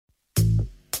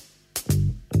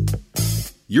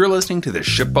You're listening to the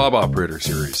ShipBob Operator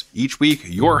Series. Each week,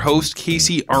 your host,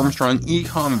 Casey Armstrong,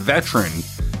 ecom veteran,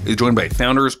 is joined by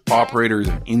founders, operators,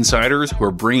 and insiders who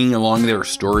are bringing along their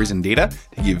stories and data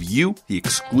to give you the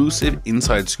exclusive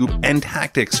inside scoop and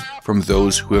tactics from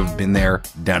those who have been there,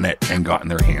 done it, and gotten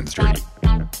their hands dirty.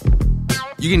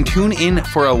 You can tune in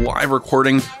for a live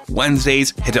recording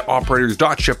Wednesdays. Head to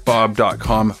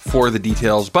operators.shipbob.com for the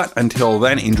details. But until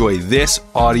then, enjoy this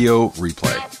audio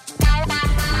replay.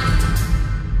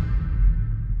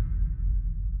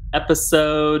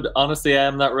 Episode, honestly,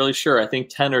 I'm not really sure. I think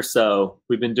 10 or so.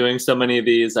 We've been doing so many of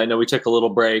these. I know we took a little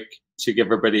break to give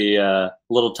everybody a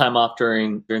little time off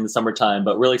during the summertime,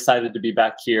 but really excited to be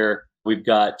back here. We've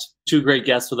got two great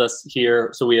guests with us here.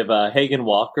 So we have Hagen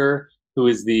Walker, who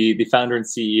is the founder and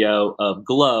CEO of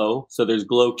Glow. So there's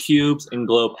Glow Cubes and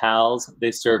Glow Pals.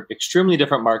 They serve extremely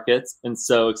different markets, and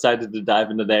so excited to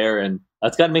dive into there. And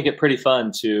it's got to make it pretty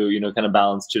fun to, kind of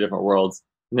balance two different worlds.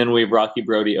 And then we have Rocky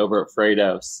Brody over at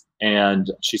Freightos,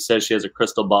 and she says she has a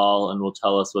crystal ball and will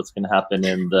tell us what's going to happen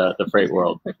in the freight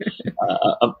world.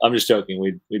 I'm just joking.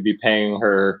 We'd be paying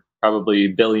her probably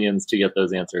billions to get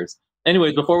those answers.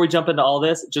 Anyways, before we jump into all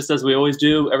this, just as we always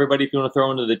do, everybody, if you want to throw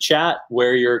into the chat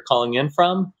where you're calling in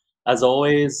from. As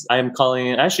always, I am calling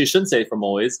in, actually I shouldn't say from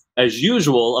always. As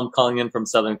usual, I'm calling in from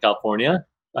Southern California.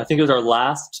 I think it was our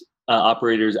last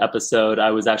Operators episode.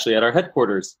 I was actually at our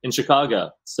headquarters in Chicago.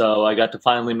 So I got to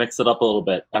finally mix it up a little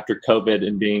bit after COVID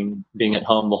and being at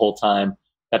home the whole time.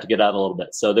 Got to get out a little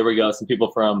bit. So there we go. Some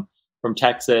people from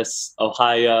Texas,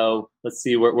 Ohio. Let's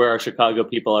see where our Chicago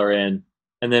people are in.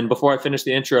 And then before I finish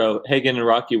the intro, Hagen and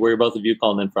Rocky, where are both of you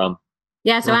calling in from?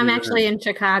 Yeah, so I'm actually in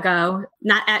Chicago,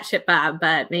 not at ShipBob,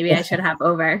 but maybe I should have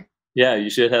over. Yeah, you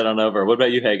should head on over. What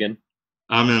about you, Hagen?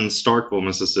 I'm in Starkville,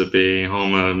 Mississippi,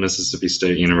 home of Mississippi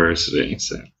State University.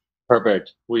 So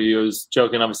perfect. We was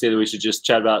joking, obviously, that we should just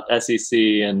chat about SEC,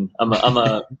 and I'm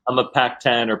a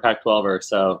Pac-10 or Pac-12er,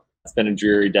 so it's been a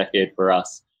dreary decade for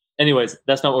us. Anyways,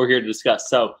 that's not what we're here to discuss.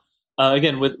 So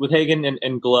again, with Hagen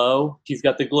and Glow, he's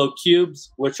got the Glow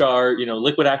Cubes, which are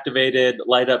liquid activated,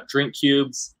 light up drink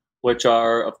cubes, which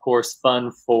are of course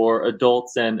fun for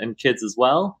adults and kids as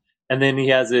well. And then he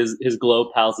has his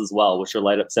Glow Pals as well, which are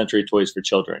light up sensory toys for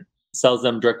children. Sells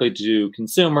them directly to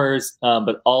consumers,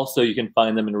 but also you can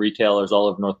find them in retailers all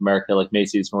over North America, like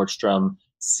Macy's, Nordstrom,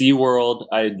 SeaWorld.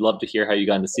 I'd love to hear how you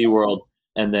got into SeaWorld.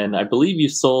 And then I believe you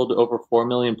sold over 4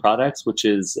 million products, which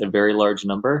is a very large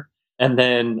number. And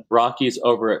then Rocky's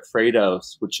over at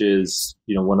Freightos, which is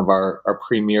one of our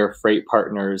premier freight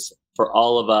partners for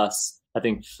all of us. I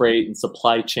think freight and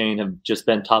supply chain have just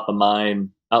been top of mind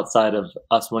outside of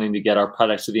us wanting to get our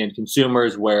products to the end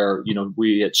consumers, where,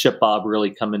 we at ShipBob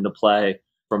really come into play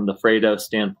from the Freightos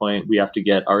standpoint. We have to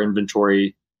get our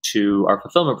inventory to our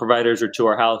fulfillment providers or to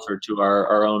our house or to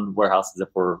our own warehouses if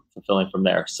we're fulfilling from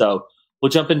there. So we'll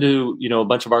jump into, a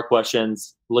bunch of our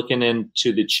questions. Looking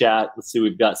into the chat, let's see,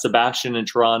 we've got Sebastian in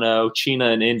Toronto, China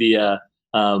in India,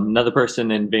 another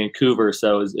person in Vancouver.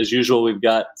 So as usual, we've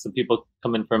got some people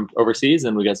coming from overseas,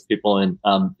 and we got some people in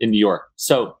New York.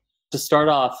 So to start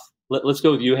off, let's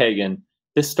go with you, Hagen.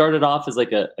 This started off as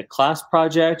like a class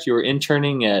project. You were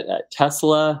interning at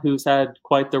Tesla, who's had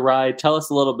quite the ride. Tell us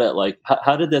a little bit, like,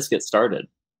 how did this get started?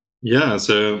 Yeah,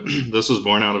 so this was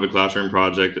born out of a classroom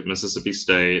project at Mississippi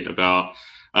State about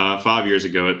 5 years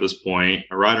ago at this point,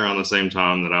 right around the same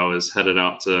time that I was headed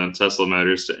out to Tesla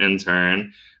Motors to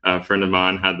intern. A friend of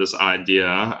mine had this idea.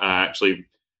 Actually,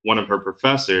 one of her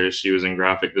professors, she was in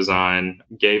graphic design,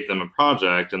 gave them a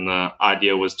project, and the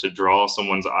idea was to draw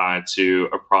someone's eye to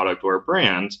a product or a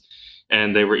brand.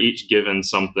 And they were each given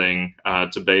something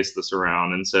to base this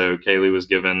around. And so Kaylee was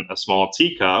given a small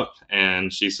teacup,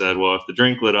 and she said, well, if the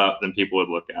drink lit up, then people would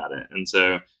look at it. And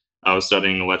so I was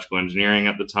studying electrical engineering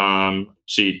at the time.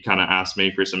 She kind of asked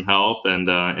me for some help, and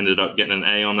ended up getting an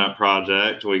A on that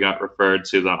project. We got referred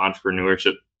to the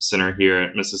Entrepreneurship Center here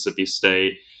at Mississippi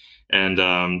State, and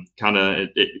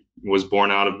it was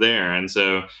born out of there. And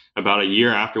so about a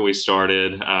year after we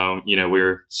started, we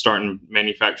were starting to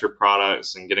manufacture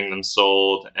products and getting them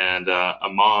sold. And a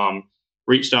mom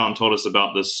reached out and told us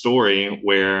about this story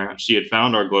where she had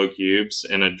found our Glow Cubes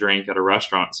in a drink at a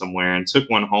restaurant somewhere and took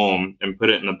one home and put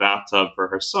it in the bathtub for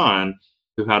her son,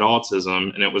 who had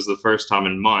autism. And it was the first time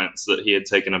in months that he had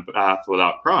taken a bath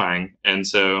without crying. And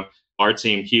so our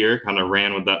team here kind of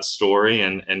ran with that story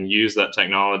and used that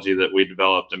technology that we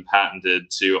developed and patented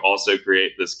to also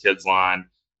create this kids line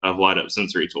of light up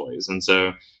sensory toys. And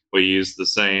so we use the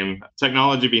same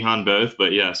technology behind both,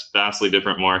 but yes, vastly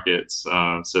different markets.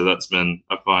 So that's been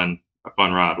a fun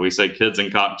ride. We say kids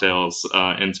and cocktails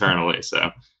internally. So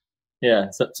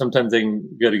yeah, so sometimes they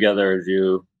can go together as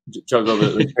you juggle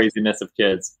the craziness of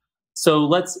kids. So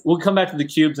we'll come back to the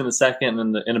cubes in a second.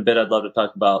 And in a bit, I'd love to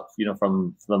talk about,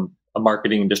 from a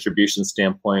marketing and distribution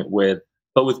standpoint with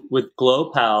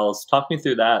Glow Pals. Talk me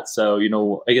through that. So,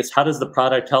 I guess, how does the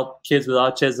product help kids with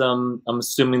autism? I'm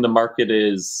assuming the market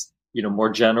is, more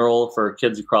general for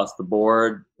kids across the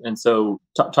board. And so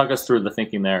talk us through the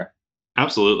thinking there.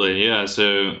 Absolutely. Yeah.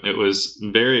 So it was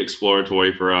very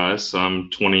exploratory for us. I'm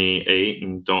 28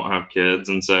 and don't have kids.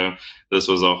 And so this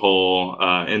was a whole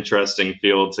interesting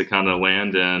field to kind of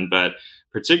land in. But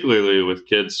particularly with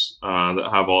kids that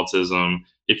have autism,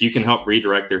 if you can help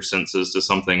redirect their senses to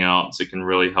something else, it can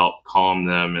really help calm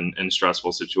them in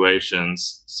stressful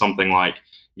situations. Something like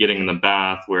getting in the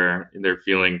bath where they're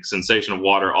feeling sensation of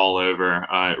water all over.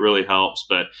 It really helps.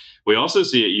 But we also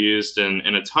see it used in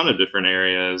a ton of different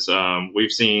areas.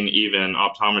 We've seen even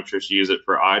optometrists use it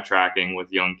for eye tracking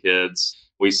with young kids.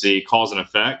 We see cause and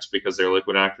effect because they're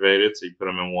liquid activated. So you put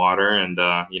them in water and,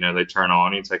 they turn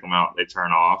on, you take them out, they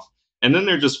turn off. And then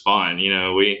they're just fine.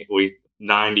 We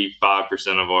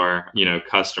 95% of our,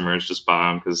 customers just buy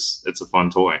them because it's a fun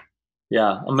toy.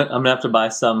 Yeah, I'm gonna have to buy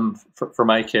some for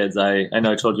my kids. I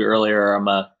know I told you earlier I'm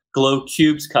a Glow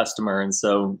Cubes customer, and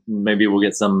so maybe we'll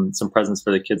get some presents for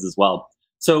the kids as well.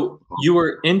 So you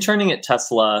were interning at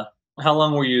Tesla. How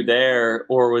long were you there,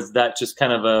 or was that just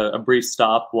kind of a brief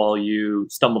stop while you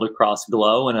stumbled across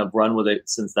Glow and have run with it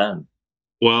since then?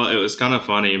 Well, it was kind of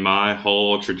funny. My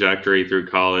whole trajectory through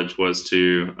college was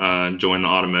to join the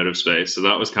automotive space, so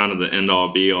that was kind of the end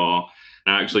all be all.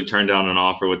 I actually turned down an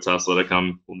offer with Tesla to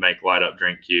come make light up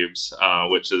drink cubes,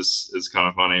 which is kind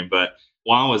of funny. But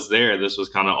while I was there, this was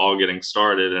kind of all getting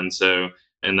started. And so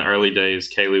in the early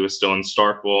days, Kaylee was still in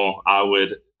Starkville.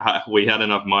 We had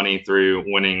enough money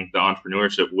through winning the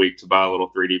entrepreneurship week to buy a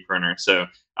little 3D printer. So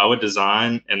I would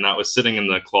design, and that was sitting in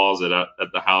the closet at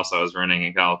the house I was renting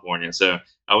in California. So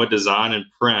I would design and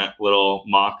print little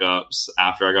mock-ups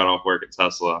after I got off work at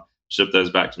Tesla, ship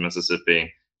those back to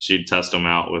Mississippi. She'd test them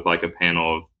out with like a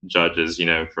panel of judges,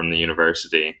 from the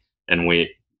university. And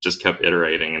we just kept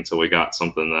iterating until we got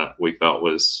something that we felt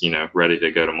was, ready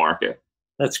to go to market.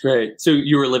 That's great. So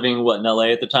you were living, in LA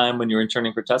at the time when you were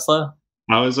interning for Tesla?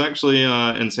 I was actually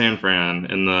in San Fran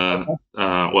in the,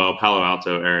 Palo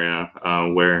Alto area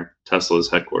where Tesla's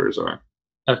headquarters are.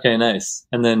 Okay, nice.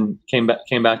 And then came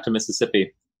back to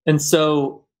Mississippi. And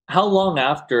so how long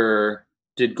after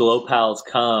did Glow Pals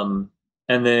come?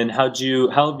 And then how have you,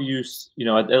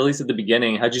 at least at the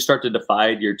beginning, how'd you start to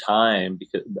divide your time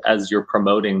as you're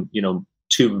promoting,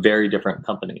 two very different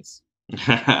companies?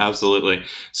 Absolutely.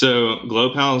 So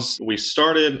Glow Pals,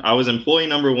 I was employee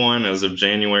number one as of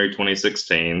January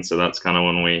 2016. So that's kind of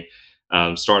when we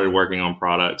started working on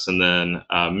products. And then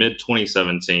mid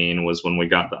 2017 was when we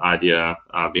got the idea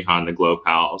behind the Glow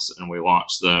Pals, and we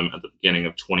launched them at the beginning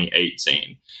of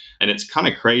 2018. And it's kind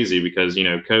of crazy because,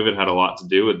 COVID had a lot to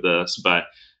do with this, but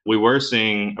we were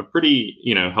seeing a pretty,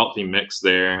 healthy mix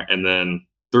there. And then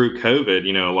through COVID,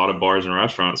 a lot of bars and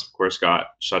restaurants, of course, got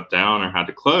shut down or had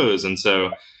to close. And so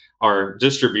our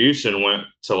distribution went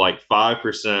to like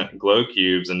 5% Glow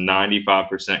Cubes and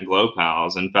 95% Glow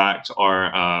Pals. In fact,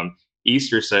 our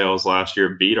Easter sales last year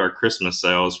beat our Christmas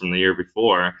sales from the year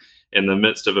before. In the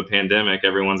midst of a pandemic,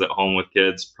 everyone's at home with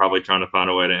kids, probably trying to find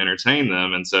a way to entertain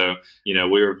them. And so, we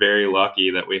were very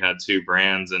lucky that we had two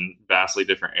brands in vastly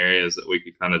different areas that we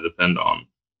could kind of depend on.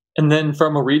 And then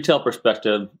from a retail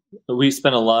perspective, we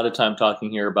spent a lot of time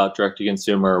talking here about direct to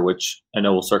consumer, which I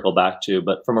know we'll circle back to.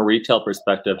 But from a retail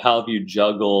perspective, how have you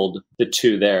juggled the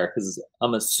two there? Because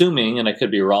I'm assuming, and I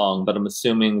could be wrong, but I'm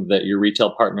assuming that your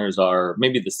retail partners are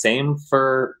maybe the same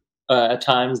for at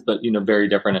times, but very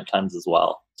different at times as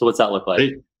well. So what's that look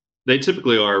like? They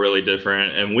typically are really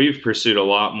different, and we've pursued a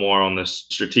lot more on the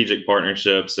strategic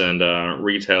partnerships and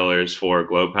retailers for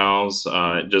Glow Pals.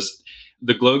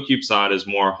 The Glow Cube side is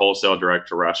more wholesale direct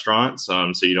to restaurants,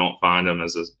 so you don't find them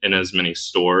in as many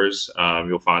stores.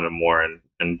 You'll find them more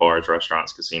in bars,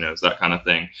 restaurants, casinos, that kind of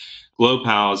thing. Glow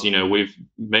Pals, we've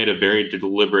made a very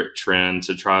deliberate trend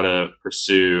to try to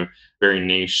pursue very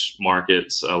niche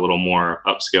markets, a little more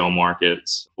upscale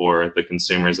markets for the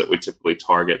consumers that we typically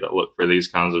target that look for these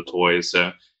kinds of toys.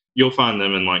 So you'll find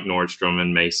them in like Nordstrom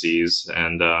and Macy's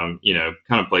and,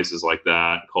 kind of places like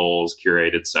that, Kohl's,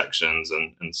 curated sections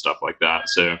and stuff like that.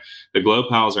 So the Glow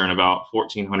Pals are in about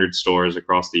 1,400 stores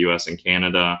across the US and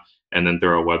Canada. And then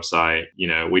through our website,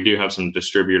 we do have some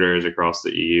distributors across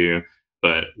the EU,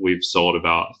 but we've sold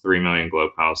about 3 million Glow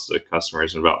Pals to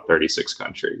customers in about 36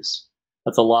 countries.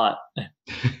 That's a lot.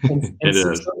 It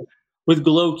is. With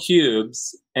Glow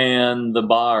Cubes and the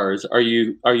bars, are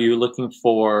you looking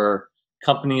for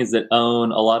companies that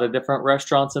own a lot of different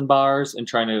restaurants and bars and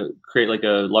trying to create like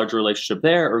a larger relationship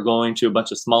there, or going to a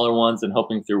bunch of smaller ones and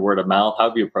hoping through word of mouth? How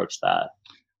have you approached that?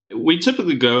 We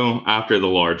typically go after the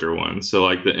larger ones, so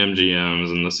like the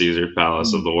MGMs and the Caesar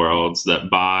Palace of the worlds that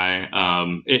buy.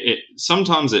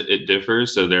 Sometimes it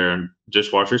differs, so they're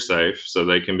dishwasher safe, so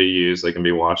they can be used, they can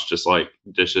be washed just like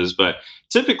dishes. But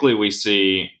typically, we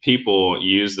see people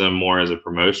use them more as a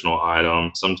promotional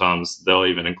item. Sometimes they'll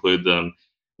even include them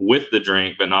with the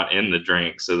drink, but not in the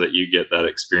drink, so that you get that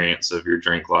experience of your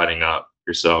drink lighting up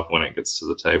yourself when it gets to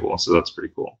the table. So that's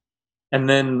pretty cool. And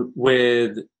then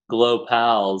with Glow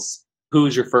Pals, who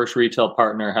was your first retail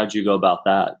partner? How'd you go about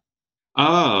that?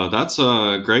 Oh, that's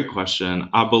a great question.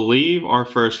 I believe our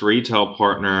first retail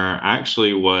partner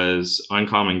actually was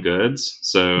Uncommon Goods.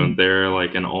 So they're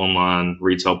like an online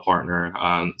retail partner.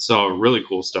 So really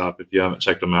cool stuff. If you haven't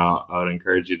checked them out, I would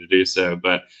encourage you to do so.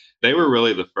 But they were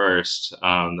really the first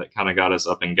that kind of got us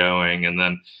up and going. And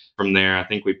then from there, I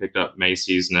think we picked up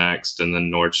Macy's next, and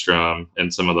then Nordstrom,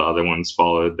 and some of the other ones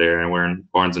followed there. And we're in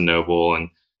Barnes and Noble and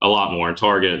a lot more,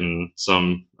 Target, and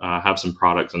some have some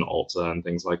products in Ulta and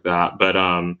things like that. But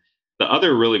the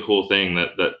other really cool thing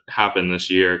that happened this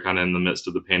year, kind of in the midst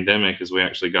of the pandemic, is we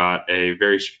actually got a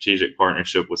very strategic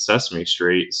partnership with Sesame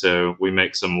Street. So we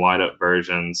make some light up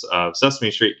versions of Sesame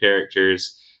Street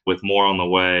characters, with more on the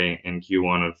way in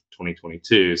Q1 of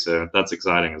 2022. So that's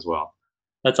exciting as well.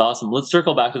 That's awesome. Let's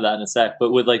circle back to that in a sec.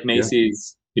 But with like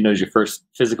Macy's, as your first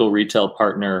physical retail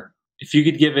partner, if you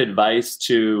could give advice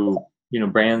to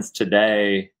brands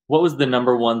today, what was the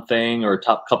number one thing or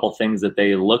top couple things that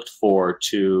they looked for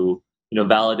to,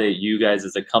 validate you guys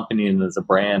as a company and as a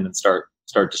brand and start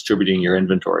distributing your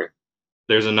inventory?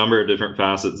 There's a number of different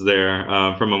facets there.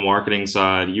 From a marketing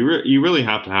side, you really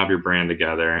have to have your brand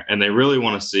together, and they really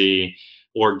want to see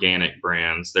organic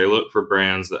brands. They look for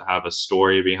brands that have a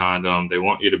story behind them. They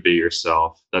want you to be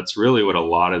yourself. That's really what a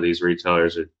lot of these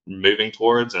retailers are moving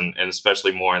towards, and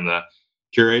especially more in the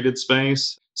curated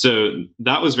space. So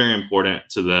that was very important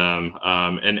to them.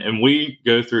 And we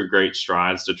go through great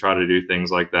strides to try to do things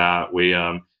like that. We,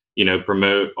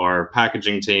 promote our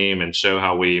packaging team and show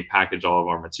how we package all of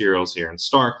our materials here in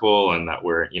Starkville, and that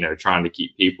we're, trying to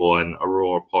keep people in a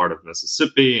rural part of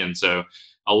Mississippi. And so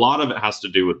a lot of it has to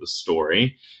do with the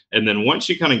story. And then once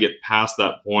you kind of get past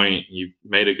that point, you've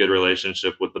made a good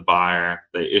relationship with the buyer,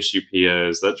 they issue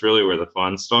POs. That's really where the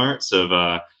fun starts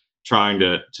of, trying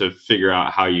to figure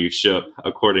out how you ship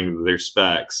according to their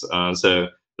specs. So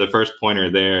the first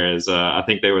pointer there is I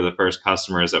think they were the first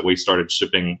customers that we started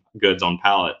shipping goods on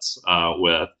pallets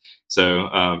with.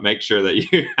 So make sure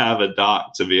that you have a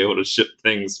dock to be able to ship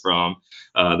things from.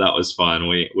 That was fun.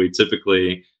 We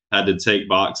typically had to take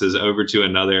boxes over to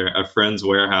a friend's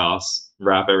warehouse,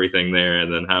 wrap everything there,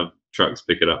 and then have trucks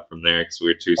pick it up from there because we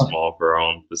were too small for our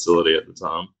own facility at the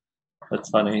time. That's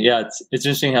funny. Yeah, it's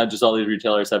interesting how just all these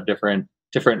retailers have different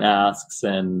asks,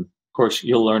 and of course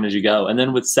you'll learn as you go. And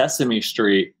then with Sesame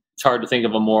Street, it's hard to think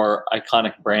of a more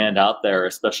iconic brand out there,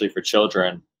 especially for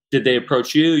children. Did they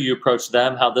approach you? You approached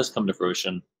them? How'd this come to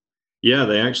fruition? Yeah,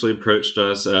 they actually approached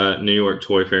us at New York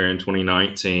Toy Fair in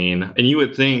 2019. And you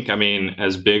would think,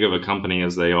 as big of a company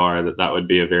as they are, that would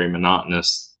be a very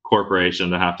monotonous corporation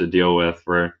to have to deal with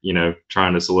for,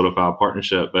 trying to solidify a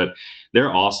partnership. But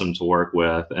they're awesome to work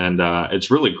with. And it's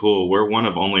really cool. We're one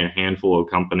of only a handful of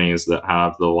companies that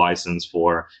have the license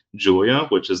for Julia,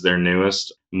 which is their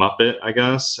newest Muppet, I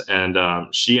guess. And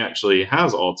she actually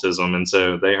has autism. And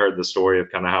so they heard the story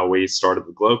of kind of how we started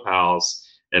the Glow Pals,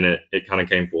 and it kind of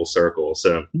came full circle.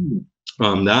 So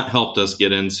that helped us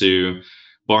get into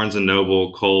Barnes and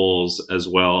Noble, Kohl's, as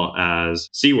well as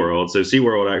SeaWorld. So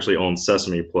SeaWorld actually owns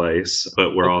Sesame Place,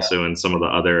 but we're also in some of the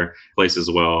other places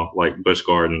as well, like Busch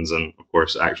Gardens and, of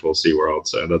course, actual SeaWorld.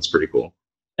 So that's pretty cool.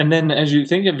 And then as you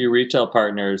think of your retail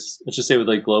partners, let's just say with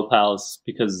like Glow Pals,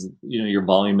 because, your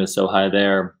volume is so high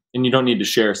there, and you don't need to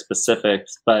share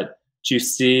specifics, but do you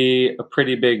see a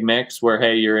pretty big mix where,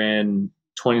 hey, you're in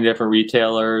 20 different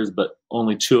retailers, but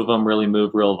only 2 of them really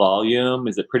move real volume?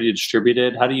 Is it pretty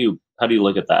distributed? How do you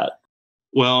look at that?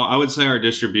 Well, I would say our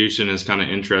distribution is kind of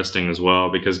interesting as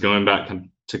well, because going back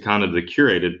to kind of the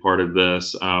curated part of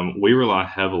this, we rely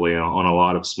heavily on a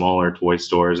lot of smaller toy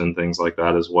stores and things like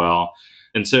that as well.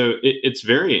 And so it's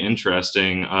very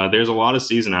interesting. There's a lot of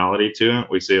seasonality to it.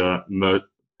 We see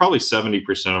probably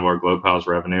 70% of our Glow Pals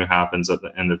revenue happens at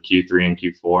the end of Q3 and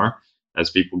Q4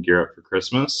 as people gear up for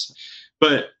Christmas.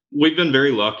 But we've been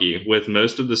very lucky with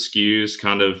most of the SKUs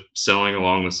kind of selling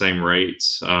along the same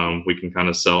rates. We can kind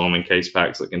of sell them in case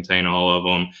packs that contain all of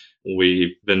them.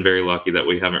 We've been very lucky that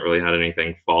we haven't really had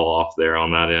anything fall off there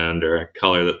on that end, or a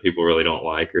color that people really don't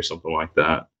like or something like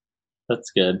that. That's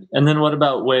good. And then what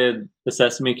about with the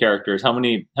Sesame characters? How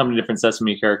many different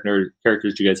Sesame characters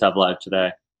do you guys have live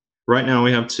today? Right now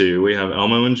we have two. We have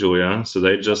Elmo and Julia. So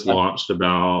they just launched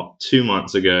about 2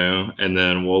 months ago. And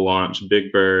then we'll launch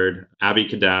Big Bird, Abby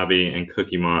Cadabby, and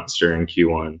Cookie Monster in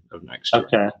Q1 of next year.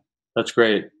 Okay. That's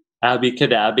great. Abby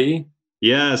Cadabby?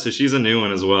 Yeah, so she's a new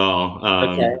one as well.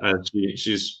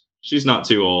 She's not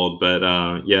too old, but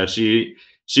yeah,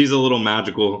 she's a little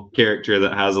magical character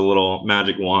that has a little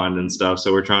magic wand and stuff.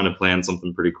 So we're trying to plan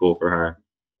something pretty cool for her.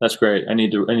 That's great. I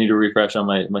need to refresh on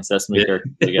my Sesame character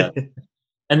again.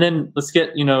 And then let's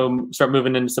start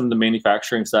moving into some of the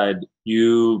manufacturing side.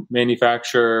 You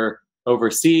manufacture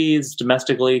overseas,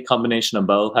 domestically, combination of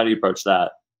both. How do you approach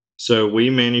that? So we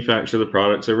manufacture the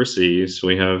products overseas.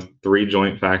 We have 3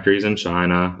 joint factories in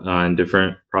China in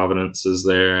different provinces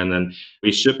there. And then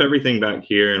we ship everything back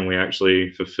here, and we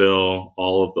actually fulfill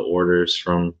all of the orders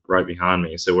from right behind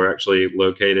me. So we're actually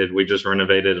located, we just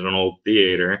renovated an old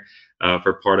theater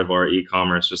for part of our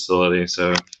e-commerce facility.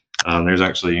 So there's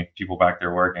actually people back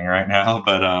there working right now,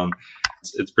 but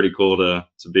it's pretty cool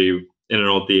to be in an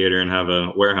old theater and have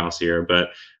a warehouse here.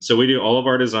 But so we do all of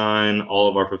our design, all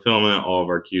of our fulfillment, all of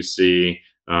our QC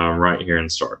right here in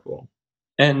Starkville.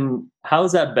 And how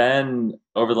has that been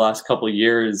over the last couple of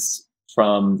years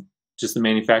from just the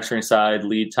manufacturing side,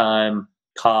 lead time,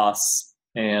 costs?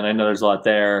 And I know there's a lot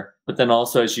there, but then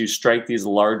also as you strike these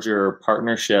larger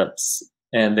partnerships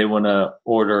and they want to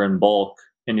order in bulk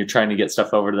and you're trying to get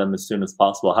stuff over to them as soon as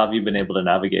possible, how have you been able to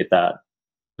navigate that?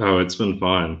 Oh, it's been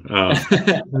fun.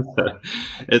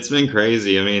 It's been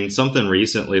crazy. I mean, something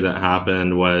recently that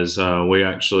happened was we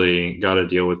actually got a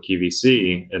deal with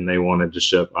QVC, and they wanted to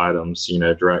ship items,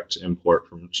 direct import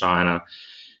from China.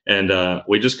 And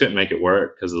we just couldn't make it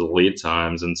work because of the lead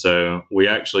times. And so we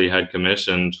actually had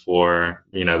commissioned for,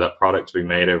 that product to be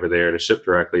made over there to ship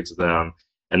directly to them.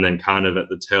 And then kind of at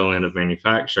the tail end of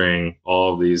manufacturing,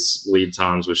 all of these lead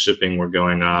times with shipping were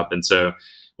going up. And so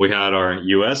we had our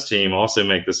US team also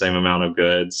make the same amount of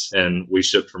goods, and we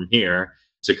shipped from here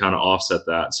to kind of offset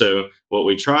that. So what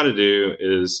we try to do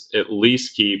is at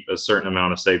least keep a certain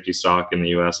amount of safety stock in the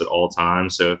US at all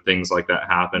times. So if things like that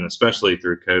happen, especially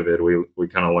through COVID, we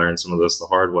kind of learned some of this the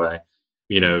hard way,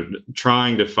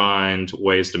 trying to find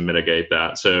ways to mitigate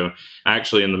that. So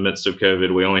actually in the midst of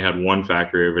COVID, we only had 1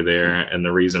 factory over there. And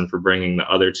the reason for bringing the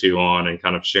other 2 on and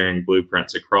kind of sharing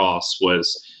blueprints across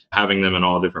was having them in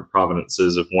all different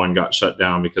provinces. If one got shut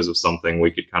down because of something,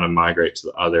 we could kind of migrate to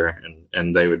the other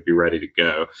and they would be ready to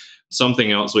go.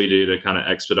 Something else we do to kind of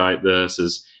expedite this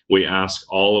is we ask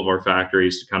all of our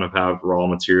factories to kind of have raw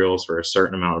materials for a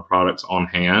certain amount of products on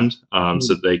hand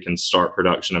so that they can start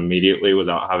production immediately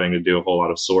without having to do a whole lot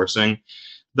of sourcing.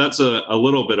 That's a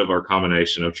little bit of our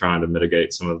combination of trying to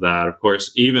mitigate some of that. Of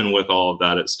course, even with all of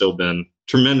that, it's still been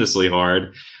tremendously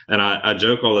hard. And I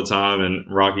joke all the time, and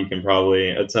Rocky can probably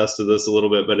attest to this a little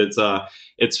bit, but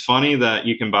it's funny that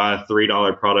you can buy a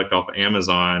 $3 product off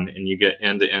Amazon and you get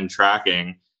end-to-end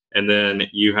tracking, and then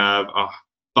you have a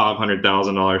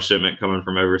 $500,000 shipment coming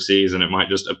from overseas, and it might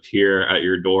just appear at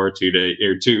your door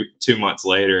 2 months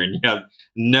later, and you have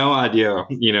no idea,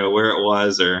 where it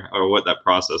was or what that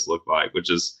process looked like, which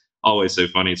is always so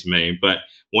funny to me. But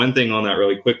one thing on that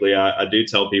really quickly, I do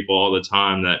tell people all the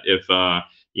time that if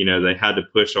they had to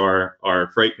push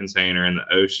our freight container in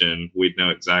the ocean, we'd know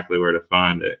exactly where to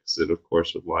find it, because it, of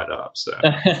course, would light up. So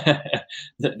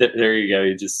there you go.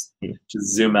 You just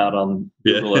zoom out on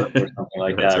Google Earth or something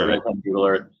like that. Right on Google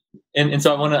Earth. And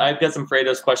so I've got some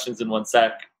Freightos questions in one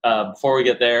sec. Before we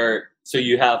get there, so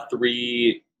you have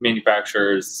 3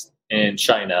 manufacturers in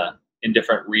China in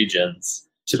different regions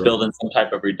to build in some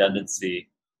type of redundancy.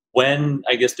 When,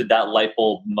 I guess, did that light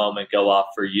bulb moment go off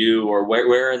for you, or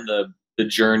where in the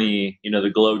journey,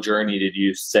 the Glow journey, did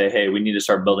you say, hey, we need to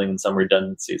start building some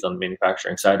redundancies on the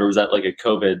manufacturing side? Or was that like a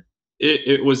COVID?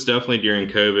 It was definitely during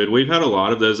COVID. We've had a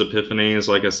lot of those epiphanies.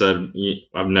 Like I said,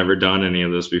 I've never done any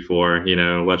of this before,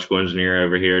 electrical engineer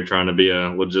over here trying to be a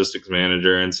logistics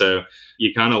manager. And so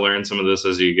you kind of learn some of this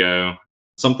as you go.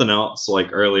 Something else, like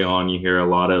early on, you hear a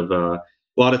lot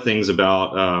of things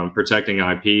about protecting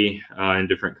IP in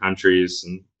different countries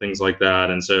and things like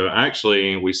that. And so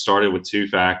actually we started with 2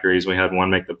 factories. We had one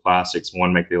make the plastics,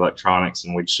 one make the electronics,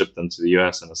 and we'd ship them to the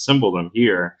US and assemble them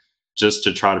here just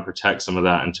to try to protect some of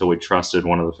that until we trusted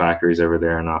one of the factories over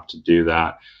there enough to do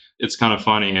that. It's kind of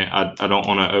funny. I don't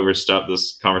want to overstep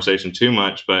this conversation too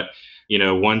much, but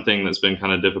one thing that's been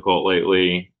kind of difficult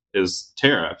lately is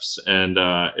tariffs. And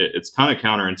it's kind of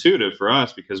counterintuitive for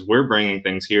us because we're bringing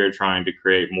things here, trying to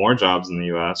create more jobs in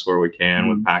the US where we can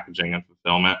with packaging and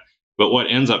fulfillment. But what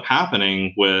ends up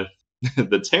happening with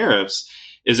the tariffs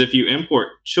is if you import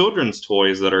children's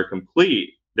toys that are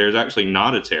complete, there's actually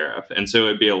not a tariff. And so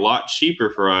it'd be a lot cheaper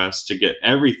for us to get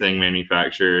everything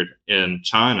manufactured in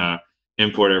China,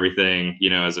 import everything,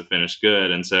 as a finished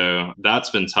good. And so that's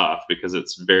been tough because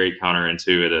it's very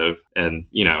counterintuitive and,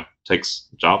 takes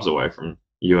jobs away from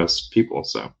US people.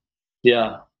 So,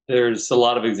 yeah, there's a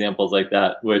lot of examples like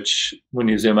that, which when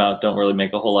you zoom out, don't really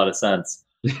make a whole lot of sense.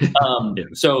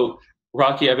 So,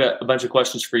 Rocky, I've got a bunch of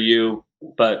questions for you,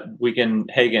 but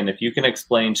Hagen, if you can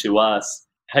explain to us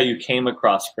how you came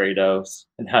across Freightos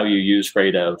and how you use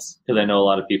Freightos, because I know a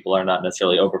lot of people are not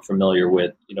necessarily over familiar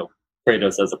with,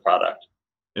 Freightos as a product.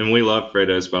 And we love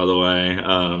Freightos, by the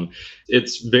way.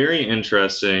 It's very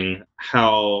interesting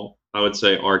how, I would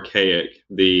say, archaic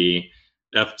the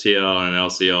FTL and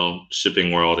LCL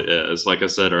shipping world is. Like I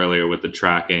said earlier with the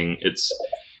tracking,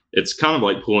 it's kind of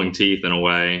like pulling teeth in a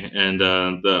way. And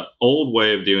the old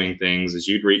way of doing things is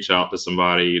you'd reach out to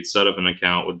somebody, you'd set up an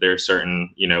account with their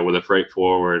certain, with a freight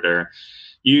forwarder.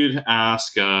 You'd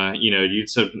ask, you'd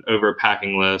send over a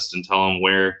packing list and tell them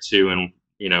where to and,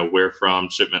 where from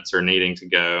shipments are needing to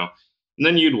go. And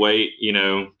then you'd wait,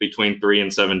 between 3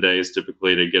 and 7 days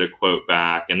typically to get a quote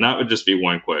back. And that would just be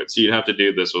one quote. So you'd have to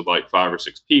do this with like 5 or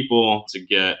 6 people to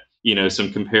get,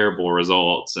 some comparable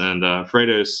results. And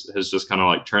Freightos has just kind of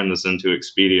like turned this into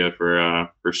Expedia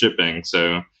for shipping.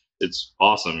 So it's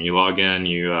awesome. You log in,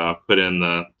 you put in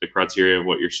the criteria of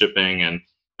what you're shipping, and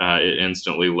it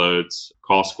instantly loads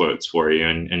cost quotes for you,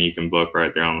 and you can book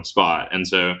right there on the spot. And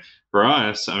so for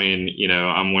us, I mean,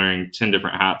 I'm wearing 10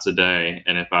 different hats a day.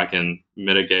 And if I can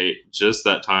mitigate just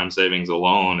that time savings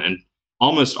alone, and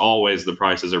almost always the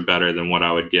prices are better than what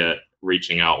I would get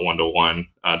reaching out one-to-one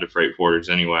to freight forwarders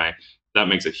anyway, that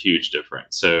makes a huge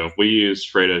difference. So we use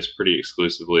Freightos pretty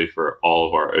exclusively for all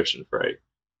of our ocean freight.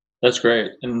 That's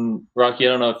great. And Rocky,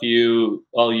 I don't know if you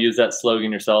all use that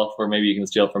slogan yourself, or maybe you can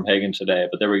steal from Hagen today,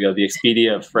 but there we go. The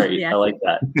Expedia of freight. Yeah. I like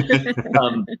that.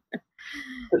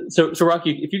 So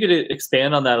Rocky, if you could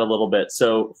expand on that a little bit.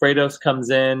 So Freightos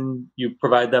comes in, you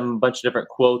provide them a bunch of different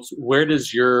quotes. Where do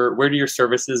your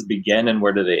services begin and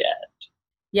where do they end?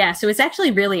 Yeah, so it's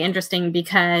actually really interesting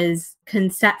because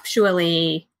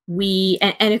conceptually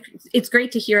it's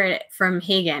great to hear it from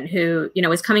Hagen, who,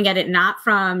 is coming at it not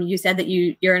from, you said that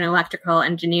you're an electrical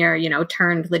engineer,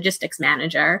 turned logistics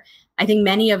manager. I think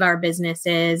many of our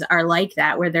businesses are like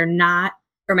that, where they're not,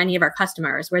 for many of our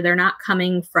customers, where they're not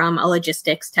coming from a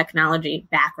logistics technology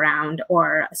background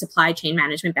or a supply chain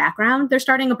management background. They're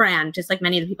starting a brand, just like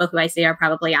many of the people who I see are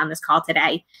probably on this call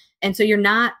today. And so you're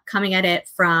not coming at it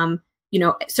from,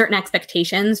 certain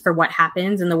expectations for what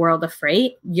happens in the world of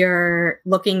freight. You're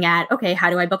looking at, okay, how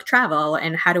do I book travel?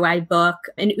 And how do I book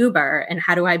an Uber? And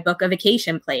how do I book a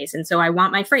vacation place? And so I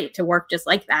want my freight to work just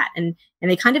like that. And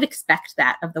they kind of expect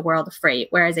that of the world of freight.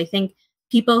 Whereas I think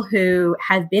people who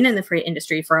have been in the freight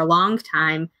industry for a long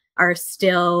time are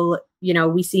still,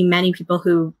 we see many people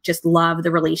who just love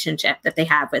the relationship that they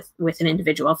have with an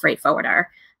individual freight forwarder.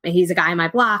 He's a guy on my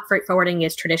block. Freight forwarding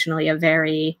is traditionally a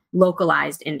very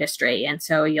localized industry. And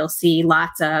so you'll see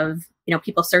lots of,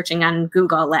 people searching on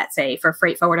Google, let's say, for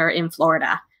freight forwarder in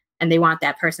Florida, and they want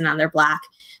that person on their block.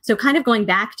 So kind of going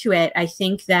back to it, I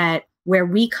think that where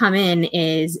we come in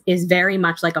is very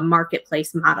much like a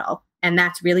marketplace model. And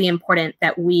that's really important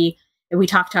that we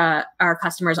talk to our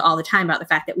customers all the time about the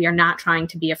fact that we are not trying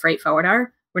to be a freight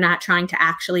forwarder. We're not trying to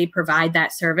actually provide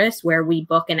that service where we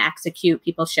book and execute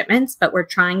people's shipments, but we're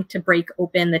trying to break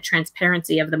open the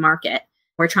transparency of the market.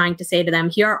 We're trying to say to them,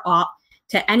 here are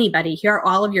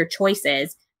all of your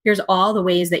choices. Here's all the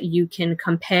ways that you can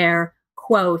compare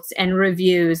quotes and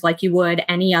reviews like you would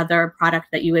any other product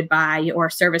that you would buy or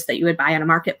service that you would buy on a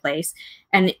marketplace.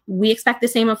 And we expect the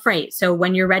same of freight. So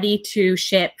when you're ready to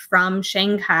ship from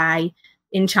Shanghai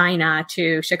in China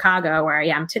to Chicago, where I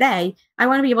am today, I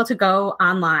want to be able to go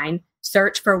online,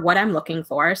 search for what I'm looking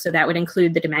for. So that would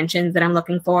include the dimensions that I'm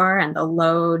looking for and the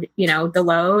load, the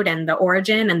load and the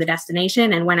origin and the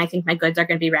destination and when I think my goods are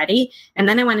going to be ready. And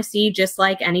then I want to see, just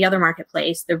like any other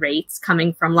marketplace, the rates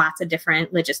coming from lots of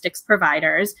different logistics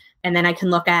providers. And then I can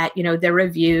look at, the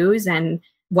reviews and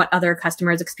what other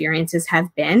customers' experiences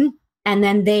have been. And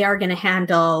then they are going to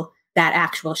handle that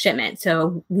actual shipment.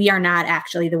 So we are not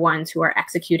actually the ones who are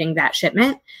executing that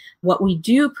shipment. What we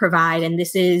do provide, and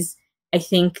this is, I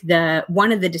think,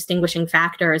 one of the distinguishing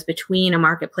factors between a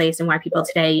marketplace and why people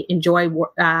today enjoy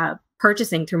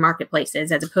purchasing through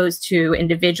marketplaces as opposed to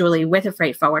individually with a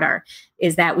freight forwarder,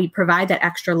 is that we provide that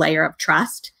extra layer of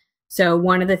trust. So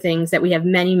one of the things that we have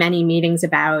many, many meetings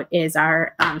about is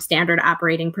our standard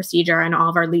operating procedure and all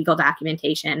of our legal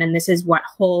documentation. And this is what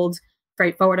holds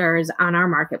freight forwarders on our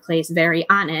marketplace very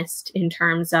honest in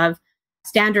terms of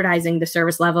standardizing the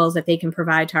service levels that they can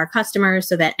provide to our customers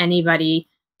so that anybody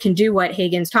can do what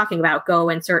Hagen's talking about, go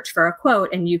and search for a quote,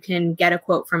 and you can get a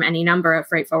quote from any number of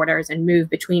freight forwarders and move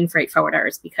between freight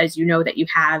forwarders because you know that you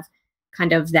have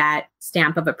kind of that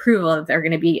stamp of approval that they're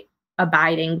going to be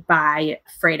abiding by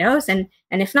Freightos. And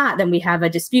if not, then we have a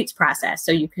disputes process.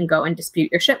 So you can go and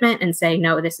dispute your shipment and say,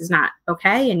 no, this is not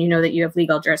okay. And you know that you have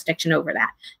legal jurisdiction over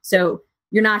that. So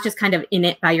you're not just kind of in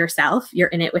it by yourself. You're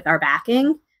in it with our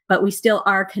backing, but we still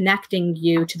are connecting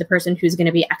you to the person who's going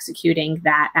to be executing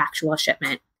that actual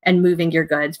shipment and moving your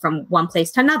goods from one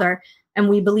place to another. And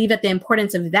we believe that the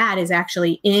importance of that is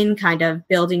actually in kind of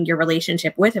building your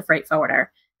relationship with a freight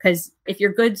forwarder. Because if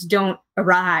your goods don't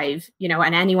arrive,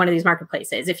 on any one of these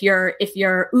marketplaces, if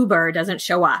your Uber doesn't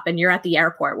show up and you're at the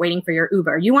airport waiting for your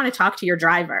Uber, you want to talk to your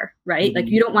driver, right? Mm-hmm. Like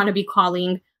you don't want to be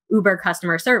calling Uber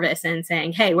customer service and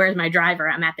saying, hey, where's my driver?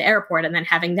 I'm at the airport, and then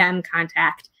having them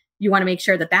contact. You want to make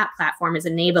sure that that platform is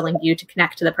enabling you to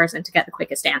connect to the person to get the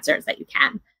quickest answers that you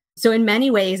can. So in many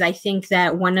ways, I think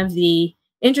that one of the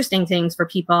interesting things for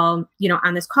people,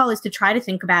 on this call is to try to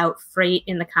think about freight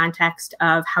in the context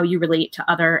of how you relate to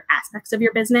other aspects of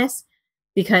your business,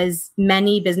 because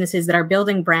many businesses that are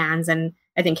building brands, and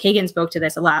I think Hagen spoke to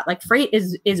this a lot, like freight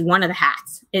is one of the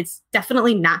hats. It's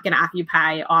definitely not going to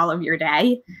occupy all of your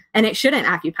day, and it shouldn't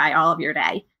occupy all of your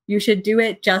day. You should do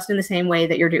it just in the same way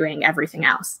that you're doing everything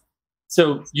else.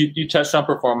 So you touched on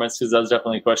performance, because that was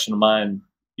definitely a question of mine.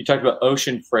 You talked about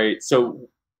ocean freight. So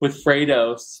with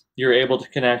Freightos, you're able to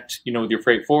connect, with your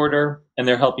freight forwarder, and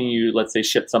they're helping you, let's say,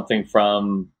 ship something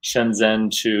from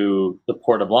Shenzhen to the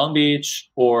port of Long Beach,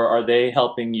 or are they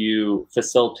helping you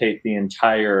facilitate the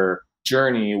entire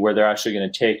journey where they're actually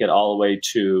going to take it all the way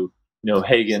to,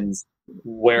 Hagen's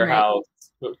warehouse,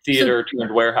 right. Theater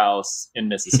turned warehouse in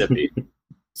Mississippi?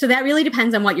 So that really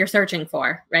depends on what you're searching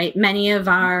for, right? Many of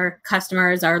our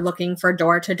customers are looking for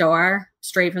door-to-door,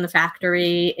 straight from the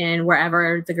factory in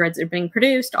wherever the goods are being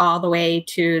produced, all the way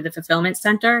to the fulfillment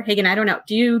center. Hagen, I don't know.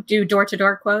 Do you do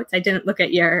door-to-door quotes? I didn't look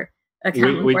at your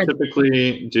account. We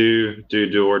typically do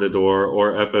door-to-door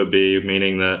or FOB,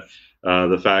 meaning that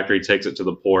the factory takes it to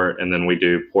the port, and then we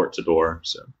do port-to-door.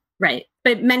 So. Right.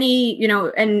 But many,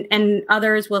 and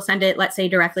others will send it, let's say,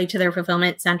 directly to their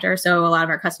fulfillment center. So a lot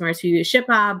of our customers who use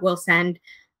ShipBob will send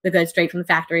the goods straight from the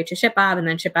factory to ShipBob, and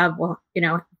then ShipBob will,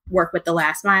 work with the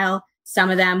last mile. Some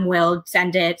of them will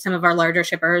send it. Some of our larger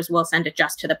shippers will send it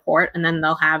just to the port, and then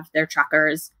they'll have their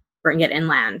truckers bring it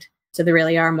inland. So there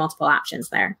really are multiple options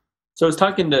there. So I was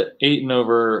talking to Aiton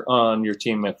over on your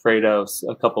team at Freightos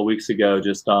a couple of weeks ago,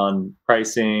 just on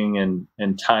pricing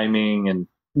and timing, and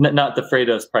not the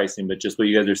Freightos pricing, but just what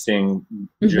you guys are seeing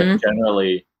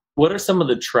generally. What are some of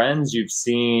the trends you've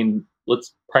seen?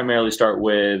 Let's primarily start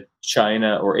with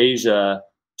China or Asia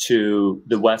to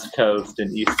the West Coast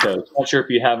and East Coast. Not sure if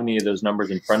you have any of those numbers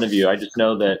in front of you. I just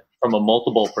know that from a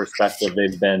multiple perspective,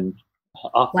 they've been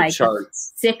off the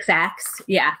charts. 6x.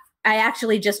 Yeah. I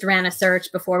actually just ran a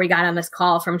search before we got on this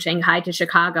call from Shanghai to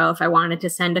Chicago if I wanted to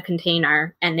send a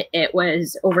container, and it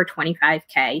was over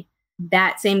 $25K.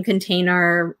 That same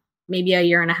container, maybe a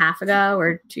year and a half ago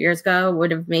or 2 years ago,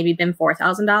 would have maybe been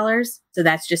 $4,000. So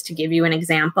that's just to give you an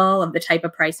example of the type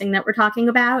of pricing that we're talking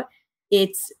about.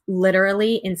 It's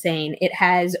literally insane. It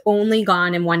has only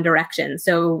gone in one direction.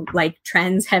 So like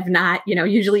trends have not,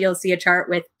 usually you'll see a chart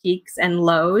with peaks and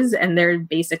lows, and there's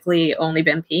basically only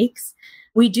been peaks.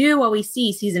 We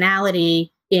see seasonality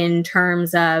in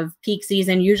terms of peak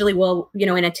season. Usually we'll,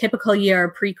 in a typical year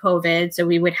pre-COVID, so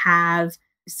we would have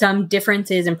some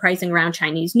differences in pricing around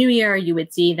Chinese New Year. You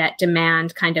would see that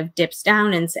demand kind of dips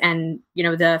down and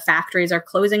the factories are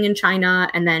closing in China,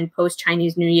 and then post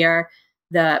Chinese New Year,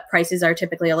 the prices are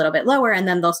typically a little bit lower, and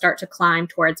then they'll start to climb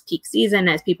towards peak season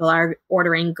as people are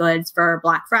ordering goods for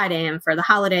Black Friday and for the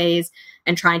holidays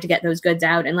and trying to get those goods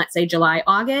out in, let's say, July,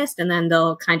 August, and then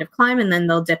they'll kind of climb and then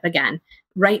they'll dip again.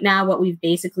 Right now, what we've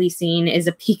basically seen is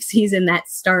a peak season that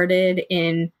started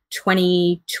in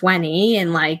 2020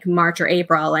 in like March or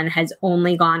April and has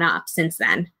only gone up since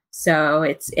then. So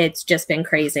it's just been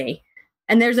crazy.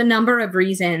 And there's a number of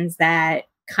reasons that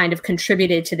kind of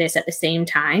contributed to this at the same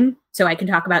time. So I can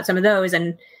talk about some of those.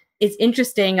 And it's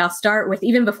interesting. I'll start with,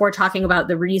 even before talking about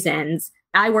the reasons,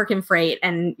 I work in freight,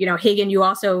 and, Hagen, you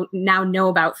also now know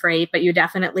about freight, but you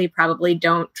definitely probably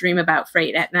don't dream about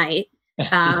freight at night.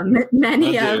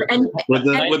 Many of and with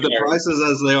the prices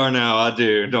as they are now, I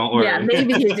do. Don't worry. Yeah,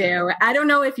 maybe you do. I don't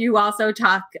know if you also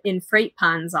talk in freight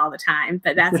puns all the time,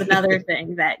 but that's another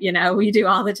thing that we do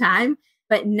all the time.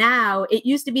 But now it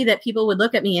used to be that people would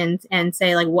look at me and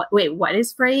say like, what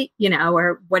is freight?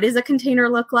 Or what does a container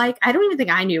look like? I don't even think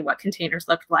I knew what containers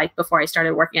looked like before I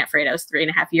started working at Freightos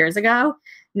 3.5 years ago.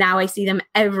 Now I see them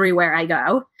everywhere I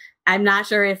go. I'm not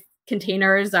sure if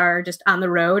containers are just on the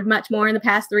road much more in the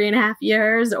past 3.5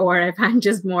 years, or if I'm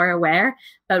just more aware.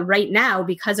 But right now,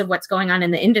 because of what's going on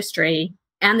in the industry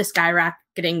and the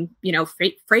skyrocketing,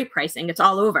 freight pricing, it's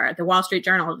all over. The Wall Street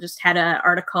Journal just had an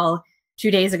article 2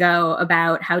 days ago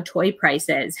about how toy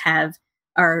prices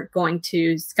are going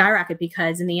to skyrocket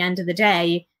because in the end of the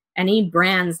day, any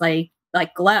brands like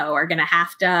Glow are going to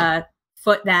have to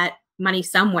foot that money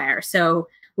somewhere. So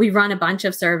we run a bunch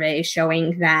of surveys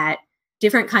showing that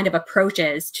different kind of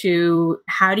approaches to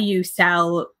how do you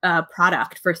sell a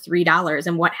product for $3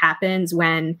 and what happens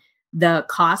when the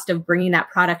cost of bringing that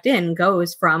product in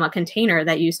goes from a container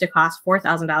that used to cost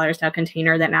 $4,000 to a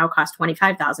container that now costs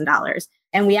 $25,000.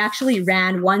 And we actually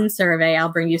ran one survey. I'll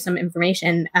bring you some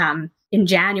information in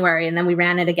January. And then we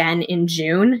ran it again in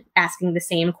June, asking the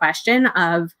same question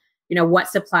of, what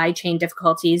supply chain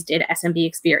difficulties did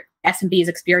SMBs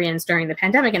experience during the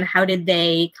pandemic and how did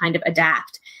they kind of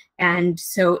adapt? And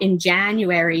so in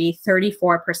January,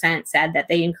 34% said that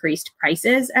they increased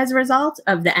prices as a result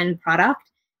of the end product.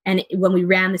 And when we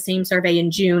ran the same survey in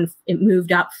June, it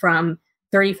moved up from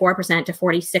 34% to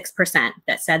 46%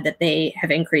 that said that they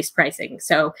have increased pricing.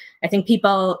 So I think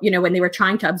people, when they were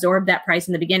trying to absorb that price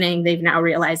in the beginning, they've now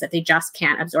realized that they just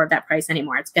can't absorb that price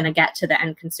anymore. It's going to get to the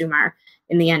end consumer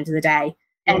in the end of the day.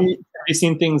 And have you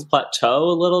seen things plateau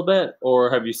a little bit,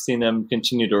 or have you seen them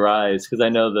continue to rise? Because I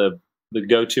know the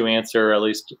go-to answer, at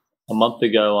least a month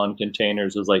ago on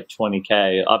containers, was like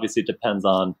 $20K. Obviously, it depends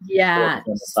on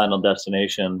the final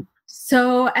destination.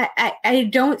 So I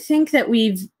don't think that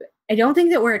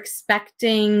we're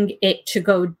expecting it to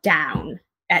go down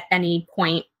at any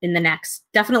point in the next,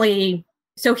 definitely.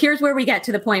 So here's where we get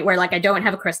to the point where I don't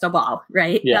have a crystal ball,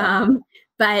 right? Yeah.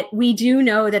 But we do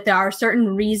know that there are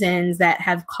certain reasons that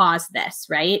have caused this,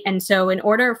 right? And so in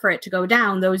order for it to go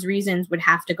down, those reasons would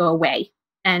have to go away.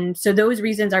 And so those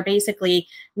reasons are basically,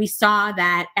 we saw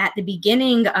that at the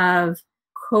beginning of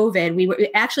COVID,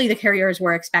 the carriers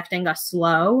were expecting a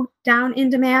slow down in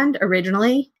demand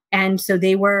originally. And so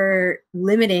they were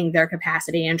limiting their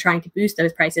capacity and trying to boost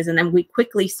those prices. And then we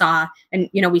quickly saw,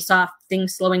 we saw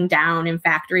things slowing down in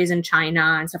factories in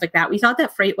China and stuff like that. We thought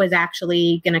that freight was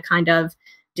actually going to kind of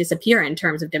disappear in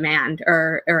terms of demand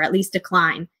or at least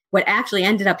decline. What actually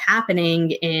ended up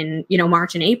happening in,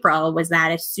 March and April was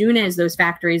that as soon as those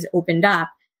factories opened up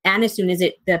and as soon as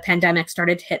the pandemic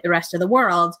started to hit the rest of the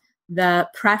world, the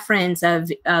preference of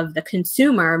the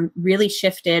consumer really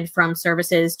shifted from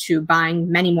services to buying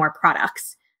many more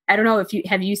products. I don't know if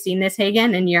have you seen this,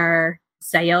 Hagen, in your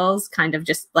sales kind of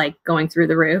just going through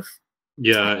the roof?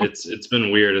 Yeah, it's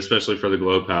been weird, especially for the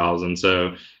Glow Pals. And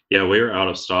so, yeah, we were out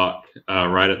of stock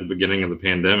right at the beginning of the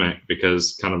pandemic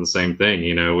because kind of the same thing,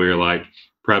 we were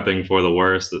prepping for the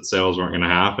worst, that sales weren't going to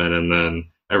happen. And then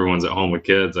everyone's at home with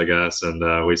kids, I guess.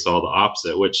 And we saw the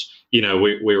opposite, which, we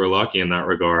were lucky in that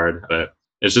regard. But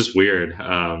it's just weird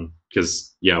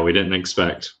because, we didn't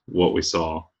expect what we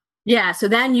saw. Yeah. So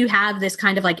then you have this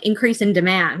kind of increase in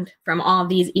demand from all of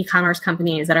these e-commerce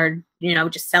companies that are,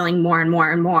 just selling more and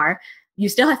more and more. You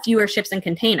still have fewer ships and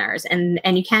containers and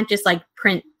you can't just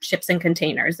print ships and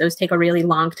containers. Those take a really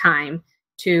long time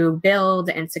to build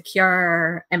and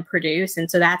secure and produce.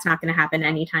 And so that's not going to happen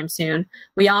anytime soon.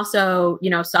 We also,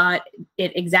 saw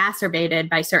it exacerbated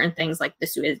by certain things like the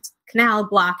Suez Canal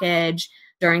blockage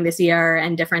during this year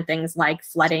and different things like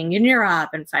flooding in Europe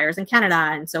and fires in Canada.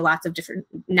 And so lots of different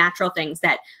natural things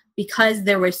that because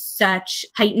there was such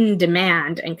heightened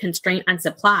demand and constraint on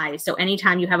supply. So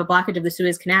anytime you have a blockage of the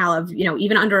Suez Canal of,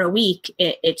 even under a week,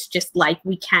 it's just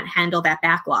we can't handle that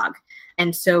backlog.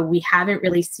 And so we haven't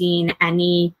really seen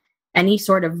any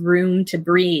sort of room to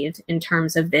breathe in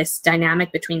terms of this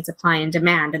dynamic between supply and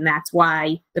demand. And that's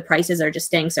why the prices are just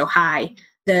staying so high.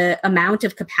 The amount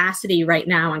of capacity right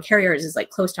now on carriers is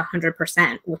close to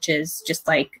 100%, which is just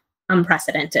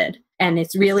unprecedented. And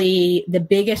it's really the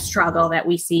biggest struggle that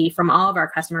we see from all of our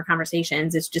customer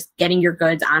conversations is just getting your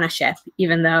goods on a ship,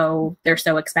 even though they're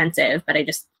so expensive. But I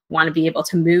just want to be able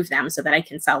to move them so that I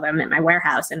can sell them at my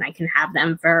warehouse and I can have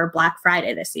them for Black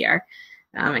Friday this year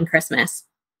and Christmas.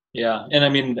 Yeah. And I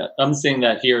mean, I'm seeing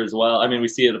that here as well. I mean, we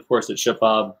see it, of course, at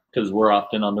ShipHub because we're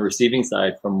often on the receiving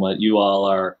side from what you all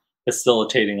are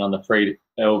facilitating on the freight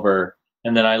over.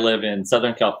 And then I live in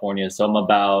Southern California, so I'm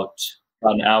about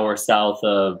an hour south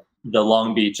of the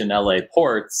Long Beach and LA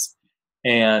ports.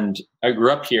 And I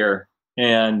grew up here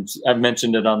and I've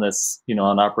mentioned it on this,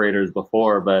 on operators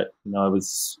before, but, I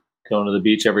was going to the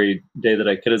beach every day that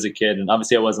I could as a kid. And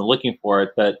obviously I wasn't looking for it,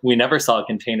 but we never saw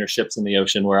container ships in the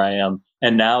ocean where I am.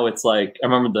 And now it's like, I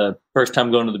remember the first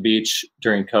time going to the beach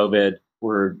during COVID,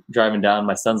 we're driving down.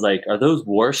 My son's like, "Are those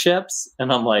warships?"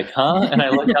 And I'm like, "Huh?" And I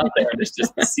look out there and it's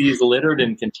just the seas littered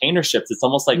in container ships. It's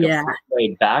almost like a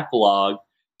three-day backlog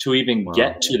to even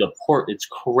get to the port. It's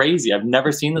crazy. I've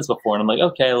never seen this before. And I'm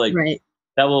like, okay, like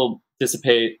that will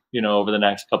dissipate, over the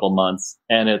next couple months.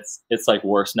 And it's like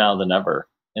worse now than ever.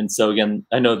 And so again,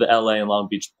 I know the LA and Long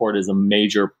Beach port is a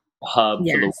major hub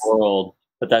for the world,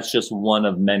 but that's just one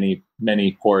of many,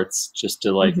 many ports just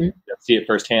to see it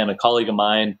firsthand. A colleague of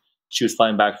mine, she was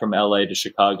flying back from LA to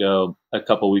Chicago a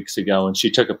couple weeks ago, and she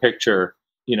took a picture,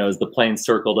 as the plane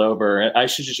circled over. And I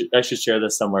should share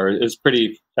this somewhere. It was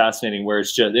pretty fascinating where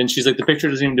it's just, and she's like, the picture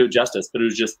doesn't even do it justice, but it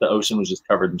was just, the ocean was just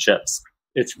covered in ships.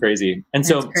 It's crazy. And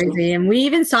That's crazy. And we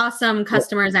even saw some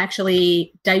customers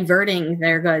actually diverting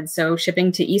their goods. So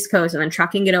shipping to East Coast and then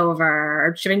trucking it over,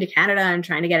 or shipping to Canada and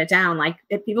trying to get it down. Like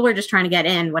people were just trying to get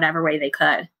in whatever way they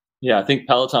could. Yeah. I think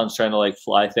Peloton's trying to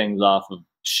fly things off of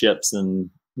ships and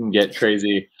get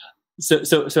crazy.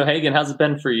 So Hagen, how's it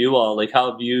been for you all?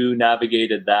 How have you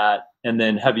navigated that? And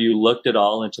then have you looked at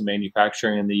all into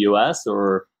manufacturing in the US,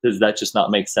 or does that just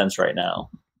not make sense right now?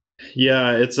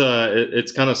 Yeah, it's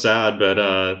kind of sad, but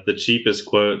the cheapest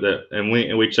quote and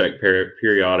we check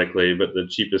periodically, but the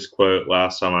cheapest quote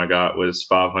last time I got was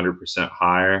 500%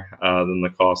 higher than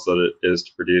the cost that it is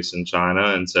to produce in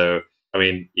China. And so, I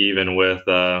mean, even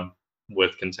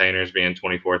with containers being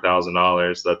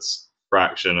 $24,000, that's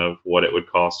fraction of what it would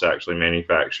cost to actually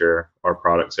manufacture our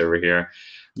products over here.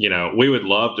 We would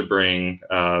love to bring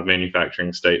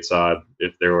manufacturing stateside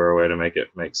if there were a way to make it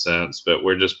make sense, but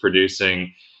we're just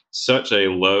producing such a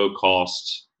low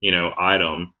cost,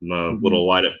 item, little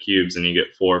light up cubes, and you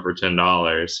get 4 for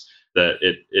 $10, that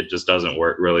it just doesn't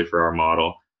work really for our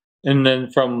model. And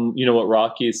then from, what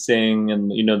Rocky's saying,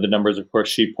 and, the numbers, of course,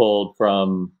 she pulled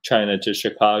from China to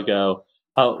Chicago,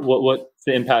 what's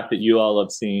the impact that you all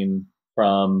have seen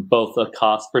from both a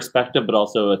cost perspective, but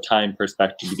also a time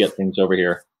perspective to get things over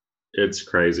here? It's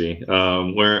crazy.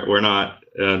 We're not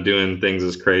doing things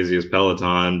as crazy as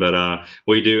Peloton, but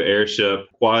we do airship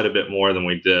quite a bit more than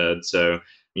we did. So,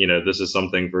 this is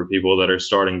something for people that are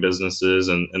starting businesses,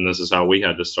 and this is how we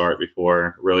had to start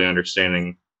before really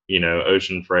understanding,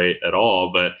 ocean freight at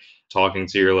all. But talking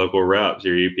to your local reps,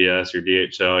 your UPS, your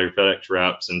DHL, your FedEx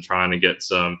reps, and trying to get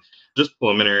some just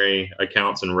preliminary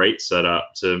accounts and rates set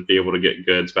up to be able to get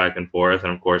goods back and forth.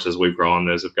 And of course, as we've grown,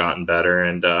 those have gotten better.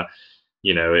 And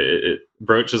it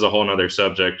broaches a whole nother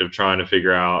subject of trying to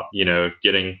figure out,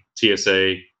 getting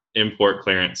TSA import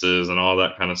clearances and all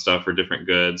that kind of stuff for different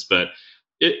goods. But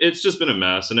it's just been a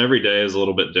mess, and every day is a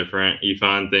little bit different. You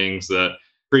find things that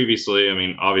previously, I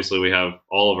mean, obviously we have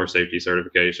all of our safety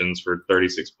certifications for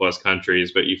 36 plus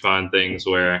countries, but you find things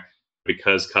where,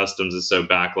 because customs is so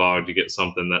backlogged, you get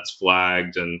something that's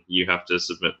flagged and you have to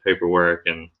submit paperwork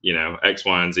and, X,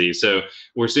 Y, and Z. So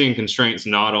we're seeing constraints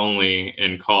not only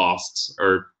in costs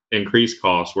or increased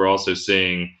costs, we're also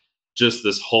seeing just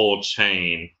this whole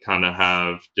chain kind of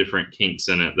have different kinks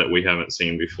in it that we haven't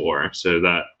seen before. So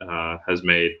that has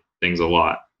made things a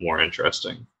lot more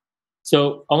interesting.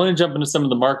 So I want to jump into some of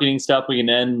the marketing stuff. We can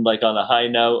end on a high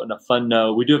note and a fun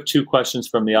note. We do have 2 questions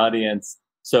from the audience.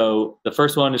 So the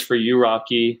first one is for you,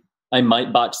 Rocky. I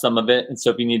might botch some of it. And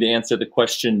so if you need to answer the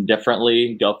question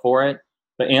differently, go for it.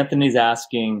 But Anthony's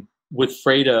asking, with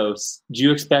Freightos, do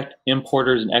you expect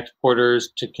importers and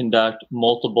exporters to conduct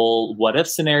multiple what-if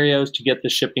scenarios to get the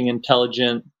shipping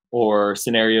intelligent, or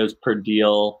scenarios per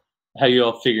deal? How are you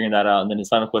all figuring that out? And then his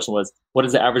final question was, what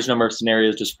is the average number of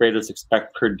scenarios does Freightos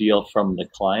expect per deal from the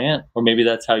client? Or maybe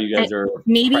that's how you guys are.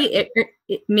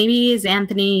 Maybe is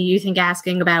Anthony, you think,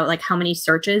 asking about how many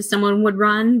searches someone would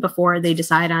run before they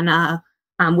decide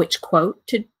on which quote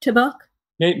to book?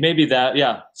 Maybe that,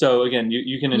 yeah. So again,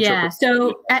 you can interpret. Yeah,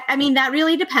 so I mean, that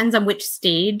really depends on which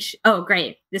stage. Oh,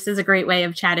 great. This is a great way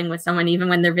of chatting with someone even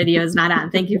when their video is not on.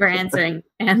 Thank you for answering,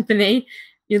 Anthony.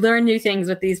 You learn new things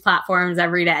with these platforms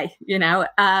every day,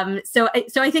 So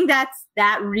I think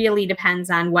that really depends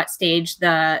on what stage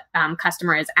the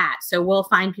customer is at. So we'll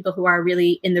find people who are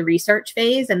really in the research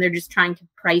phase and they're just trying to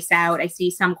price out. I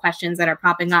see some questions that are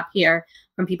popping up here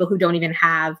from people who don't even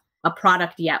have a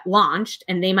product yet launched,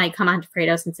 and they might come onto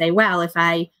Freightos and say, well, if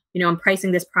I'm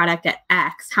pricing this product at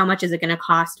X, how much is it going to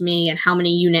cost me, and how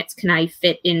many units can I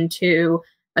fit into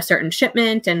a certain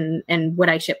shipment, and would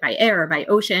I ship by air or by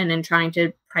ocean, and trying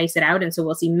to price it out. And so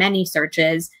we'll see many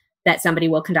searches that somebody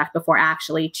will conduct before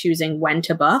actually choosing when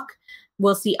to book.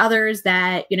 We'll see others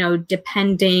that,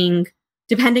 depending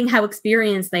how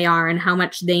experienced they are and how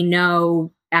much they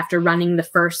know after running the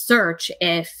first search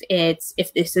if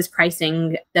this is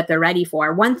pricing that they're ready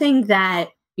for. One thing that,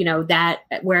 that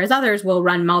whereas others will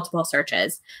run multiple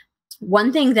searches,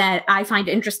 one thing that I find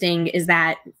interesting is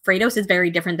that Freightos is very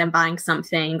different than buying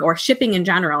something, or shipping in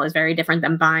general is very different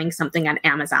than buying something on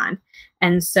Amazon.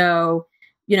 And so,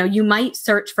 you might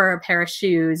search for a pair of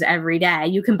shoes every day.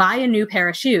 You can buy a new pair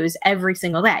of shoes every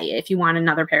single day if you want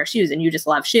another pair of shoes and you just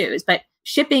love shoes. But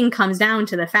shipping comes down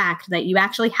to the fact that you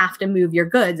actually have to move your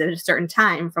goods at a certain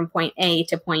time from point A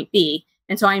to point B.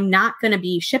 And so I'm not going to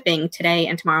be shipping today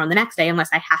and tomorrow and the next day unless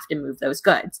I have to move those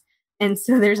goods. And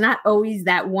so there's not always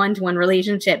that one-to-one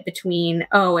relationship between,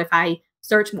 if I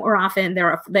search more often,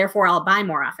 therefore I'll buy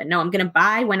more often. No, I'm going to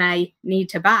buy when I need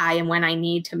to buy and when I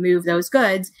need to move those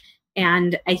goods.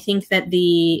 And I think that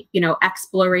the,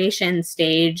 exploration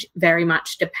stage very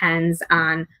much depends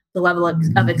on the level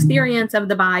of experience of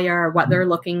the buyer, what they're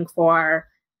looking for,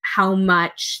 how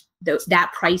much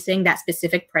that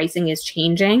specific pricing is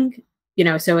changing.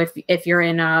 So if you're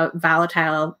in a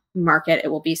volatile market, it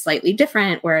will be slightly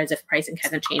different. Whereas if pricing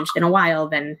hasn't changed in a while,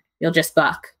 then you'll just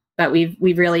book. But we've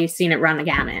really seen it run the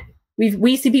gamut.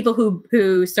 We see people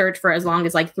who search for as long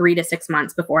as like 3 to 6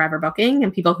 months before ever booking,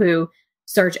 and people who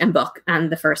search and book on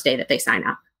the first day that they sign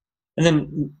up. And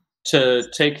then to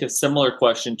take a similar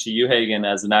question to you, Hagen,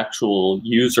 as an actual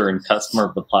user and customer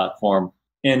of the platform,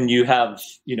 and you have,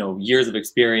 years of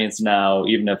experience now,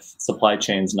 even if supply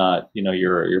chain's not,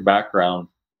 your background,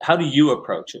 how do you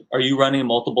approach it? Are you running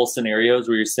multiple scenarios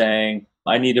where you're saying,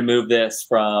 I need to move this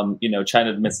from,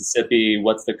 China to Mississippi.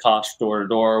 What's the cost door to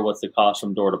door? What's the cost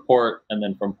from door to port? And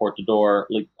then from port to door,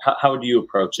 like, how do you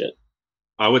approach it?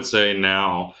 I would say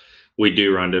now we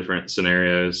do run different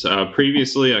scenarios.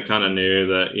 Previously, I kind of knew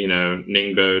that,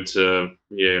 Ningbo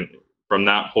to, from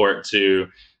that port to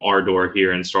our door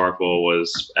here in Starkville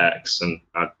was X. And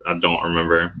I don't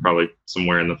remember, probably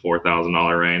somewhere in the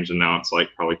 $4,000 range. And now it's like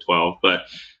probably 12. But,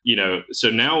 so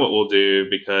now what we'll do,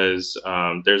 because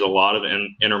there's a lot of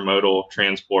intermodal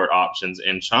transport options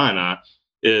in China,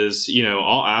 is,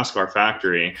 I'll ask our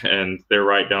factory, and they're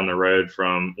right down the road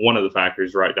from one of the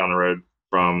factories right down the road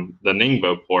from the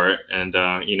Ningbo port. And,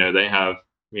 they have,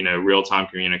 real-time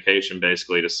communication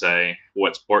basically to say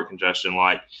what's port congestion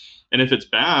like. And if it's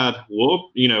bad,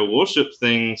 we'll ship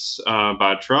things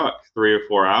by truck 3 or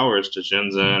 4 hours to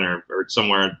Shenzhen or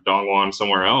somewhere, Dongguan,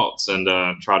 somewhere else, and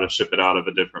try to ship it out of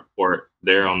a different port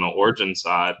there on the origin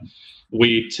side.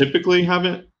 We typically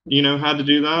haven't, had to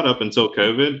do that up until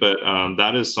COVID, but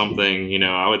that is something,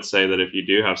 I would say that if you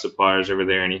do have suppliers over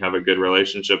there and you have a good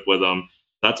relationship with them,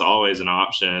 that's always an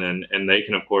option. And they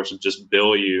can, of course, just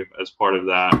bill you as part of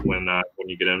that when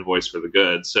you get invoiced for the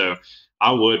goods. So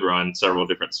I would run several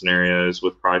different scenarios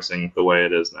with pricing the way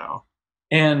it is now.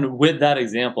 And with that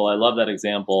example, I love that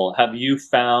example. Have you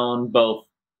found both,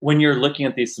 when you're looking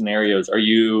at these scenarios, are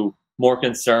you more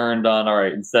concerned on, all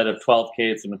right, instead of 12K,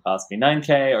 it's going to cost me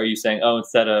 9K? Are you saying,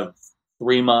 instead of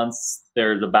 3 months,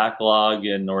 there's a backlog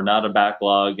or not a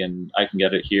backlog, and I can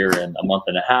get it here in a month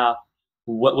and a half?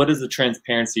 What is the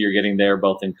transparency you're getting there,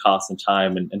 both in cost and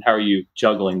time, and how are you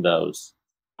juggling those?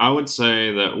 I would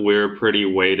say that we're pretty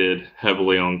weighted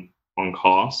heavily on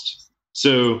cost.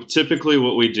 So typically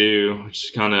what we do, which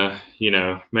is kind of,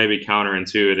 maybe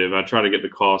counterintuitive, I try to get the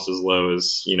cost as low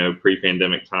as,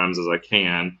 pre-pandemic times as I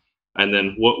can. And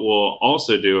then what we'll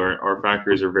also do, our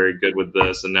factories are very good with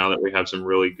this. And now that we have some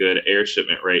really good air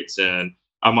shipment rates in,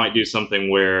 I might do something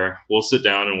where we'll sit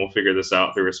down and we'll figure this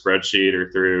out through a spreadsheet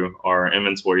or through our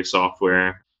inventory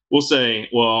software. We'll say,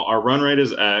 well, our run rate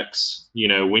is X.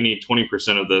 We need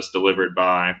 20% of this delivered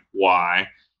by Y,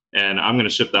 and I'm going to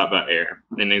ship that by air.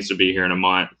 It needs to be here in a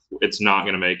month. It's not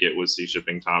going to make it with sea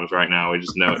shipping times right now. We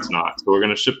just know it's not. So we're going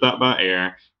to ship that by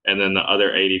air, and then the other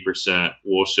 80%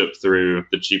 we'll ship through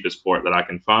the cheapest port that I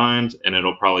can find, and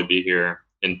it'll probably be here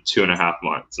in 2.5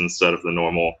 months instead of the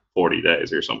normal 40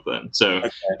 days or something. So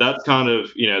That's kind of,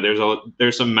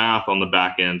 there's some math on the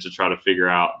back end to try to figure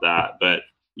out that, but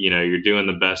you're doing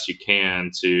the best you can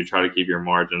to try to keep your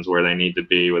margins where they need to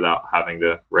be without having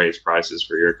to raise prices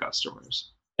for your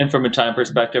customers. And from a time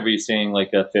perspective, are you seeing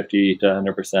like a 50 to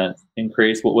 100%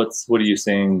 increase? What are you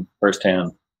seeing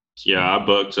firsthand? Yeah, I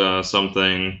booked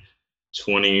something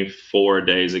 24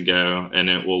 days ago, and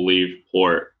it will leave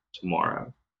port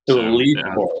tomorrow. It will leave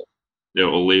port? It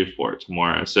will leave port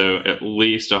tomorrow. So at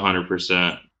least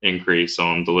 100% increase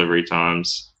on delivery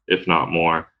times, if not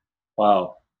more.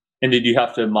 Wow. And did you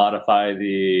have to modify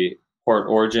the port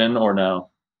origin or no?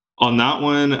 On that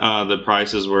one, the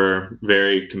prices were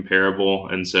very comparable.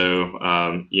 And so,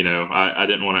 I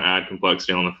didn't want to add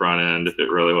complexity on the front end if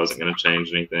it really wasn't going to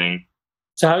change anything.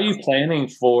 So how are you planning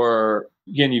for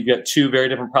again, you've got two very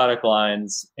different product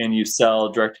lines, and you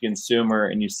sell direct to consumer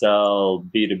and you sell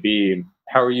B2B.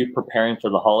 How are you preparing for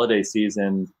the holiday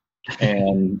season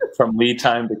and from lead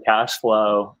time to cash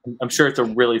flow? I'm sure it's a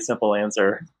really simple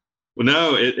answer. Well,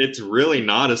 no, it's really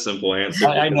not a simple answer.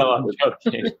 I know, I'm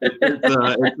joking. It's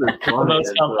the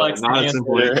most complex not a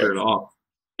simple answer at all.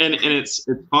 And it's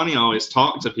funny, I always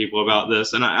talk to people about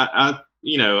this. And I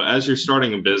as you're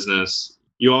starting a business,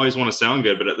 you always want to sound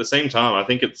good. But at the same time, I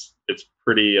think it's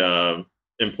pretty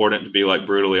important to be like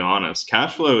brutally honest.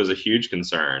 Cash flow is a huge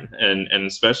concern, and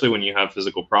especially when you have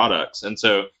physical products. And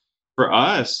so for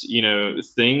us,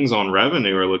 things on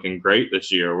revenue are looking great this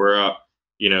year. We're up,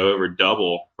 over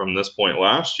double from this point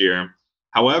last year.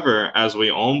 However, as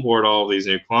we onboard all of these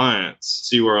new clients,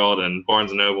 SeaWorld and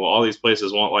Barnes & Noble, all these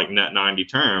places want like net 90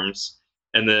 terms.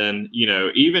 And then,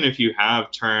 even if you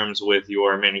have terms with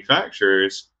your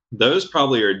manufacturers, those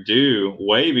probably are due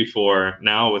way before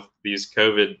now with these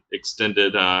COVID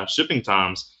extended shipping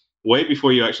times, way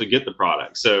before you actually get the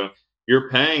product. So you're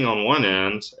paying on one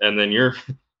end, and then you're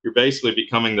basically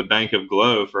becoming the Bank of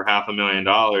Glow for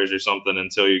 $500,000 or something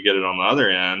until you get it on the other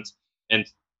end. And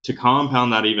to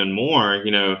compound that even more,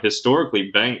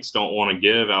 historically banks don't want to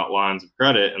give out lines of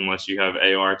credit unless you have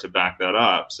AR to back that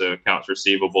up. So accounts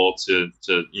receivable to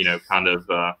kind of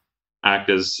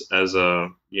act as a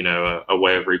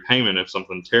way of repayment if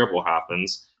something terrible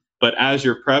happens. But as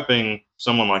you're prepping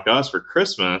someone like us for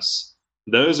Christmas,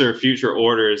 those are future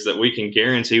orders that we can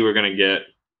guarantee we're going to get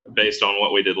based on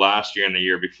what we did last year and the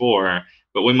year before,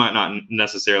 but we might not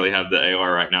necessarily have the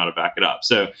AR right now to back it up.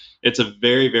 So it's a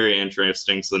very, very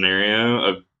interesting scenario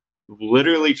of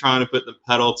literally trying to put the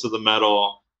pedal to the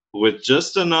metal with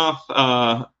just enough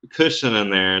cushion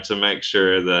in there to make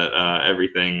sure that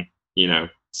everything,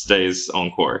 stays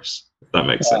on course, if that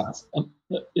makes sense.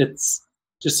 It's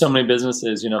just so many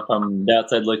businesses, from the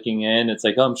outside looking in, it's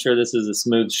like, oh, I'm sure this is a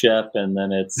smooth ship. And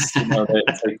then it's,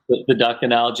 it's like the duck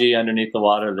analogy underneath the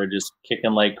water. They're just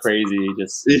kicking like crazy,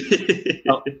 just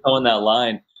towing that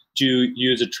line. Do you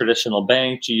use a traditional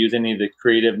bank? Do you use any of the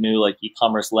creative new like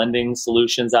e-commerce lending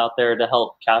solutions out there to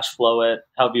help cash flow it?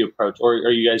 How have you approached, or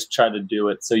are you guys trying to do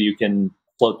it so you can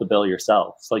float the bill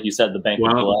yourself? So like you said, the bank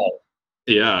will go ahead.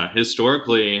 Yeah,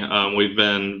 historically, we've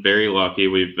been very lucky.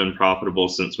 We've been profitable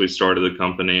since we started the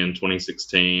company in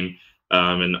 2016,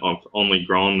 and only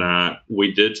grown that.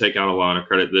 We did take out a line of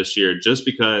credit this year just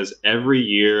because every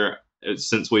year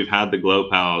since we've had the Glow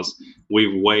Pals,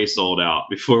 we've way sold out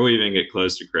before we even get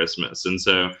close to Christmas. And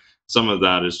so some of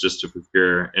that is just to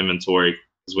procure inventory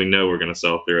because we know we're going to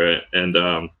sell through it. And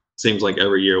it seems like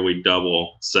every year we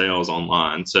double sales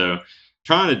online. So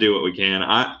trying to do what we can.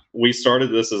 We started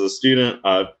this as a student.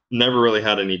 I've never really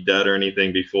had any debt or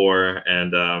anything before.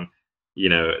 And,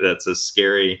 that's a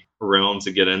scary realm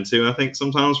to get into, I think,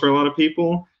 sometimes for a lot of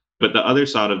people. But the other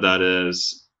side of that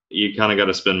is you kind of got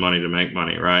to spend money to make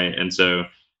money, right? And so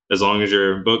as long as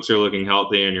your books are looking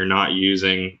healthy and you're not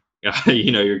using,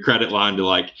 your credit line to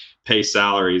like pay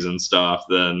salaries and stuff,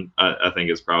 then I think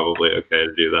it's probably okay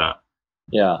to do that.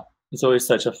 Yeah. It's always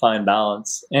such a fine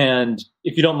balance. And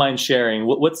if you don't mind sharing,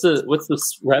 what's the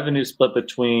revenue split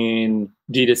between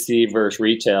D2C versus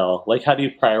retail? Like, how do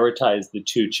you prioritize the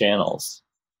two channels?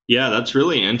 Yeah, that's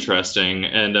really interesting.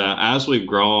 And as we've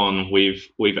grown, we've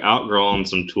outgrown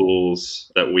some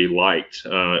tools that we liked.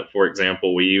 For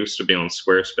example, we used to be on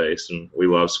Squarespace, and we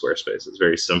love Squarespace. It's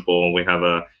very simple. We have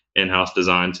a in-house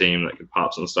design team that can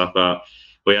pop some stuff up.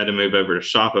 We had to move over to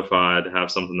Shopify to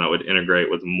have something that would integrate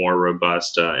with a more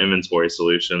robust inventory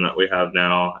solution that we have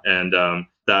now. And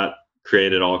that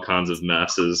created all kinds of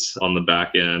messes on the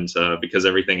back end because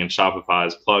everything in Shopify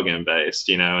is plugin based,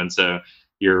 and so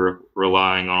you're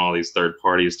relying on all these third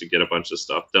parties to get a bunch of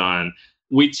stuff done.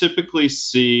 We typically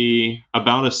see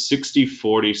about a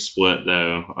 60-40 split,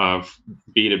 though, of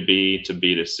B2B to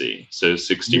B2C. So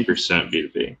 60%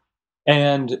 B2B.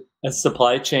 And as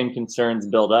supply chain concerns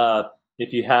build up,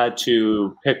 if you had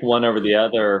to pick one over the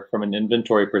other from an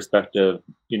inventory perspective,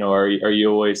 are you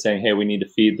always saying, hey, we need to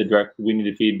feed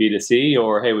B2C,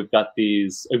 or hey, we've got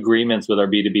these agreements with our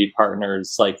B2B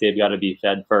partners, like they've got to be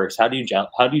fed first? How do you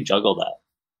juggle that?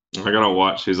 I gotta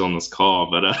watch who's on this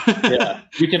call, but yeah,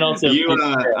 you can also.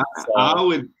 I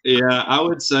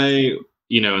would say,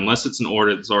 unless it's an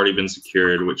order that's already been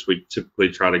secured, which we typically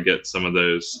try to get some of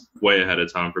those way ahead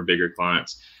of time for bigger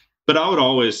clients. But I would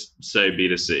always say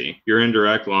B2C. Your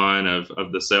indirect line of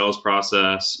the sales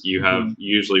process, you have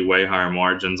usually way higher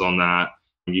margins on that.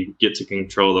 You get to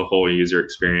control the whole user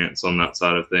experience on that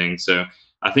side of things. So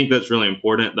I think that's really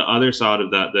important. The other side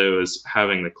of that, though, is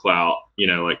having the clout.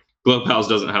 Like Glow Pals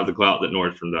doesn't have the clout that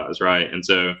Nordstrom does, right? And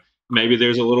so maybe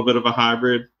there's a little bit of a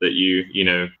hybrid that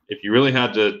if you really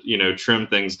had to, trim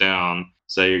things down,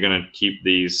 say you're going to keep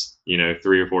these, 3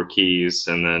 or 4 keys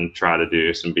and then try to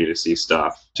do some B2C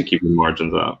stuff to keep your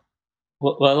margins up.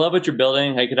 Well, I love what you're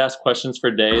building. I could ask questions for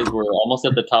days. We're almost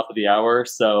at the top of the hour.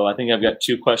 So I think I've got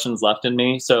 2 questions left in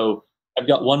me. So I've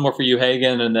got one more for you,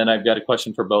 Hagen, and then I've got a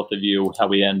question for both of you, how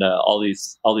we end all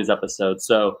these episodes.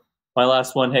 So my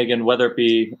last one, Hagen, whether it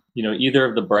be, either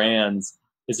of the brands,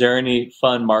 is there any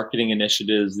fun marketing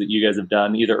initiatives that you guys have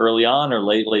done either early on or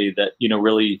lately that,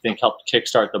 really you think helped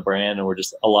kickstart the brand and were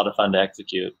just a lot of fun to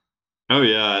execute? Oh,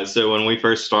 yeah. So when we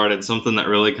first started, something that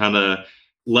really kind of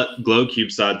let Glow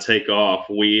CubeSide take off,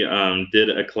 we did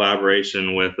a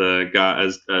collaboration with a guy,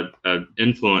 as an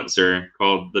influencer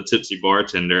called The Tipsy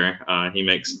Bartender. He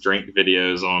makes drink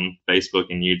videos on Facebook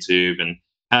and YouTube and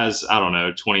has,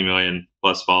 20 million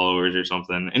plus followers or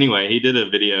something. Anyway, he did a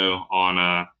video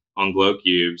on Glow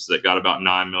Cubes that got about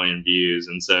 9 million views.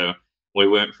 And so we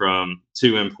went from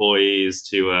 2 employees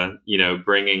to,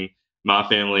 bringing my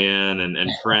family in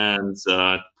and friends,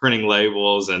 printing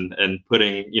labels and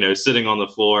putting, sitting on the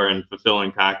floor and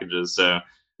fulfilling packages. So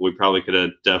we probably could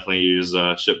have definitely used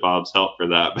ShipBob's help for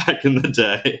that back in the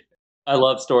day. I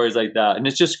love stories like that. And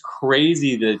it's just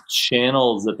crazy the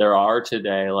channels that there are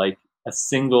today, like a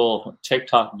single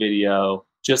TikTok video,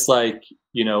 just like,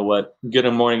 what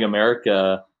Good Morning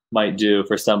America might do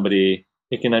for somebody.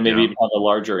 It can maybe even have a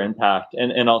larger impact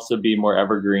and also be more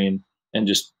evergreen and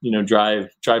just, drive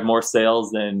more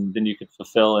sales than you could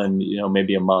fulfill in,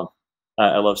 maybe a month.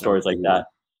 I love stories like that.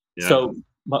 Yeah. So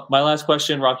my last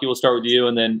question, Rocky, we'll start with you,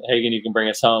 and then Hagen, you can bring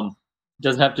us home. It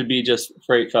doesn't have to be just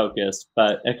freight focused,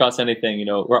 but it costs anything.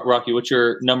 Rocky, what's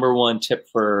your number one tip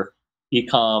for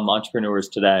e-com entrepreneurs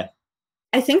today?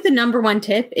 I think the number one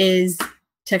tip is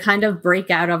to kind of break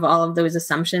out of all of those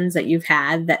assumptions that you've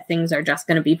had that things are just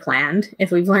going to be planned.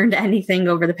 If we've learned anything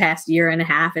over the past year and a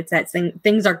half, it's that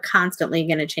things are constantly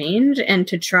going to change, and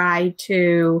to try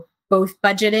to both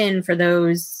budget in for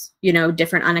those,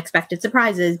 different unexpected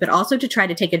surprises, but also to try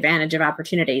to take advantage of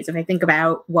opportunities. If I think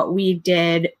about what we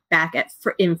did back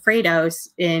in Freightos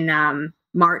in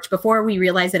March, before we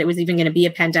realized that it was even going to be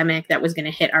a pandemic that was going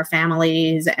to hit our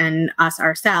families and us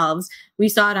ourselves, we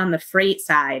saw it on the freight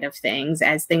side of things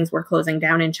as things were closing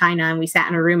down in China. And we sat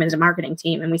in a room as a marketing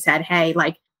team and we said, hey,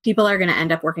 people are going to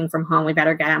end up working from home. We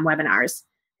better get on webinars.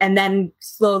 And then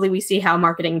slowly we see how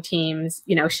marketing teams,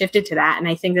 shifted to that. And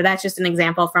I think that that's just an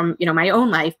example from, my own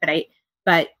life.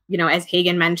 But as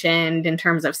Hagen mentioned, in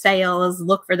terms of sales,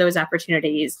 look for those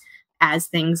opportunities as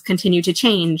things continue to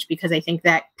change, because I think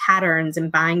that patterns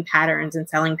and buying patterns and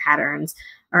selling patterns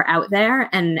are out there,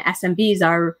 and SMBs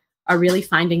are really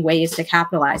finding ways to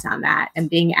capitalize on that and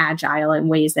being agile in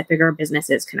ways that bigger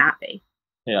businesses cannot be.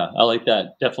 Yeah, I like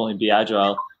that. Definitely be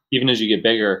agile, even as you get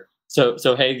bigger.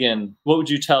 So Hagen, what would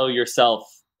you tell yourself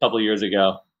a couple of years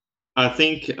ago? I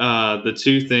think the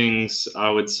 2 things I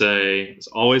would say is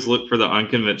always look for the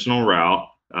unconventional route,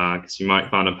 because you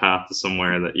might find a path to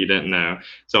somewhere that you didn't know.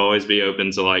 So always be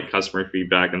open to customer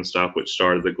feedback and stuff, which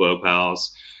started the Glow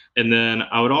Pals. And then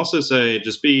I would also say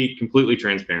just be completely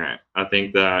transparent. I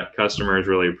think that customers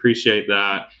really appreciate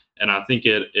that. And I think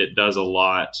it does a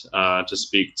lot to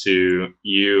speak to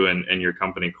you and your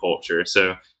company culture.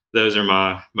 So those are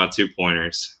my 2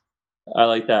 pointers. I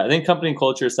like that. I think company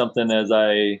culture is something, as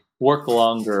I work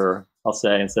longer, I'll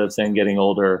say, instead of saying getting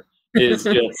older, is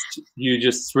just, you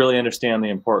just really understand the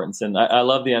importance. And I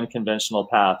love the unconventional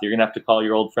path. You're going to have to call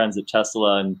your old friends at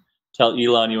Tesla and tell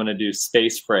Elon you want to do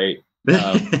space freight.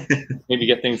 Maybe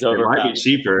get things over. It might be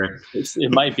cheaper.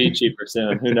 It might be cheaper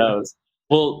soon. Who knows?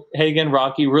 Well, Hagen,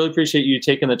 Rocky, really appreciate you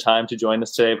taking the time to join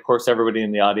us today. Of course, everybody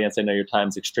in the audience, I know your time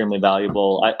is extremely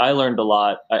valuable. I learned a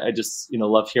lot. I just,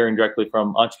 love hearing directly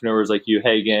from entrepreneurs like you,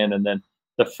 Hagen, and then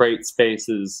the freight space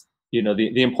is,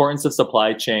 the importance of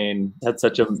supply chain had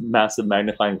such a massive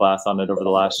magnifying glass on it over the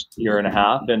last year and a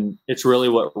half. And it's really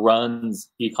what runs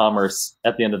e-commerce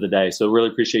at the end of the day. So really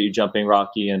appreciate you jumping,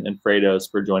 Rocky and Freightos,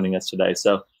 for joining us today.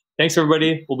 So thanks,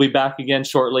 everybody. We'll be back again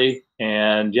shortly.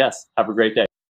 And yes, have a great day.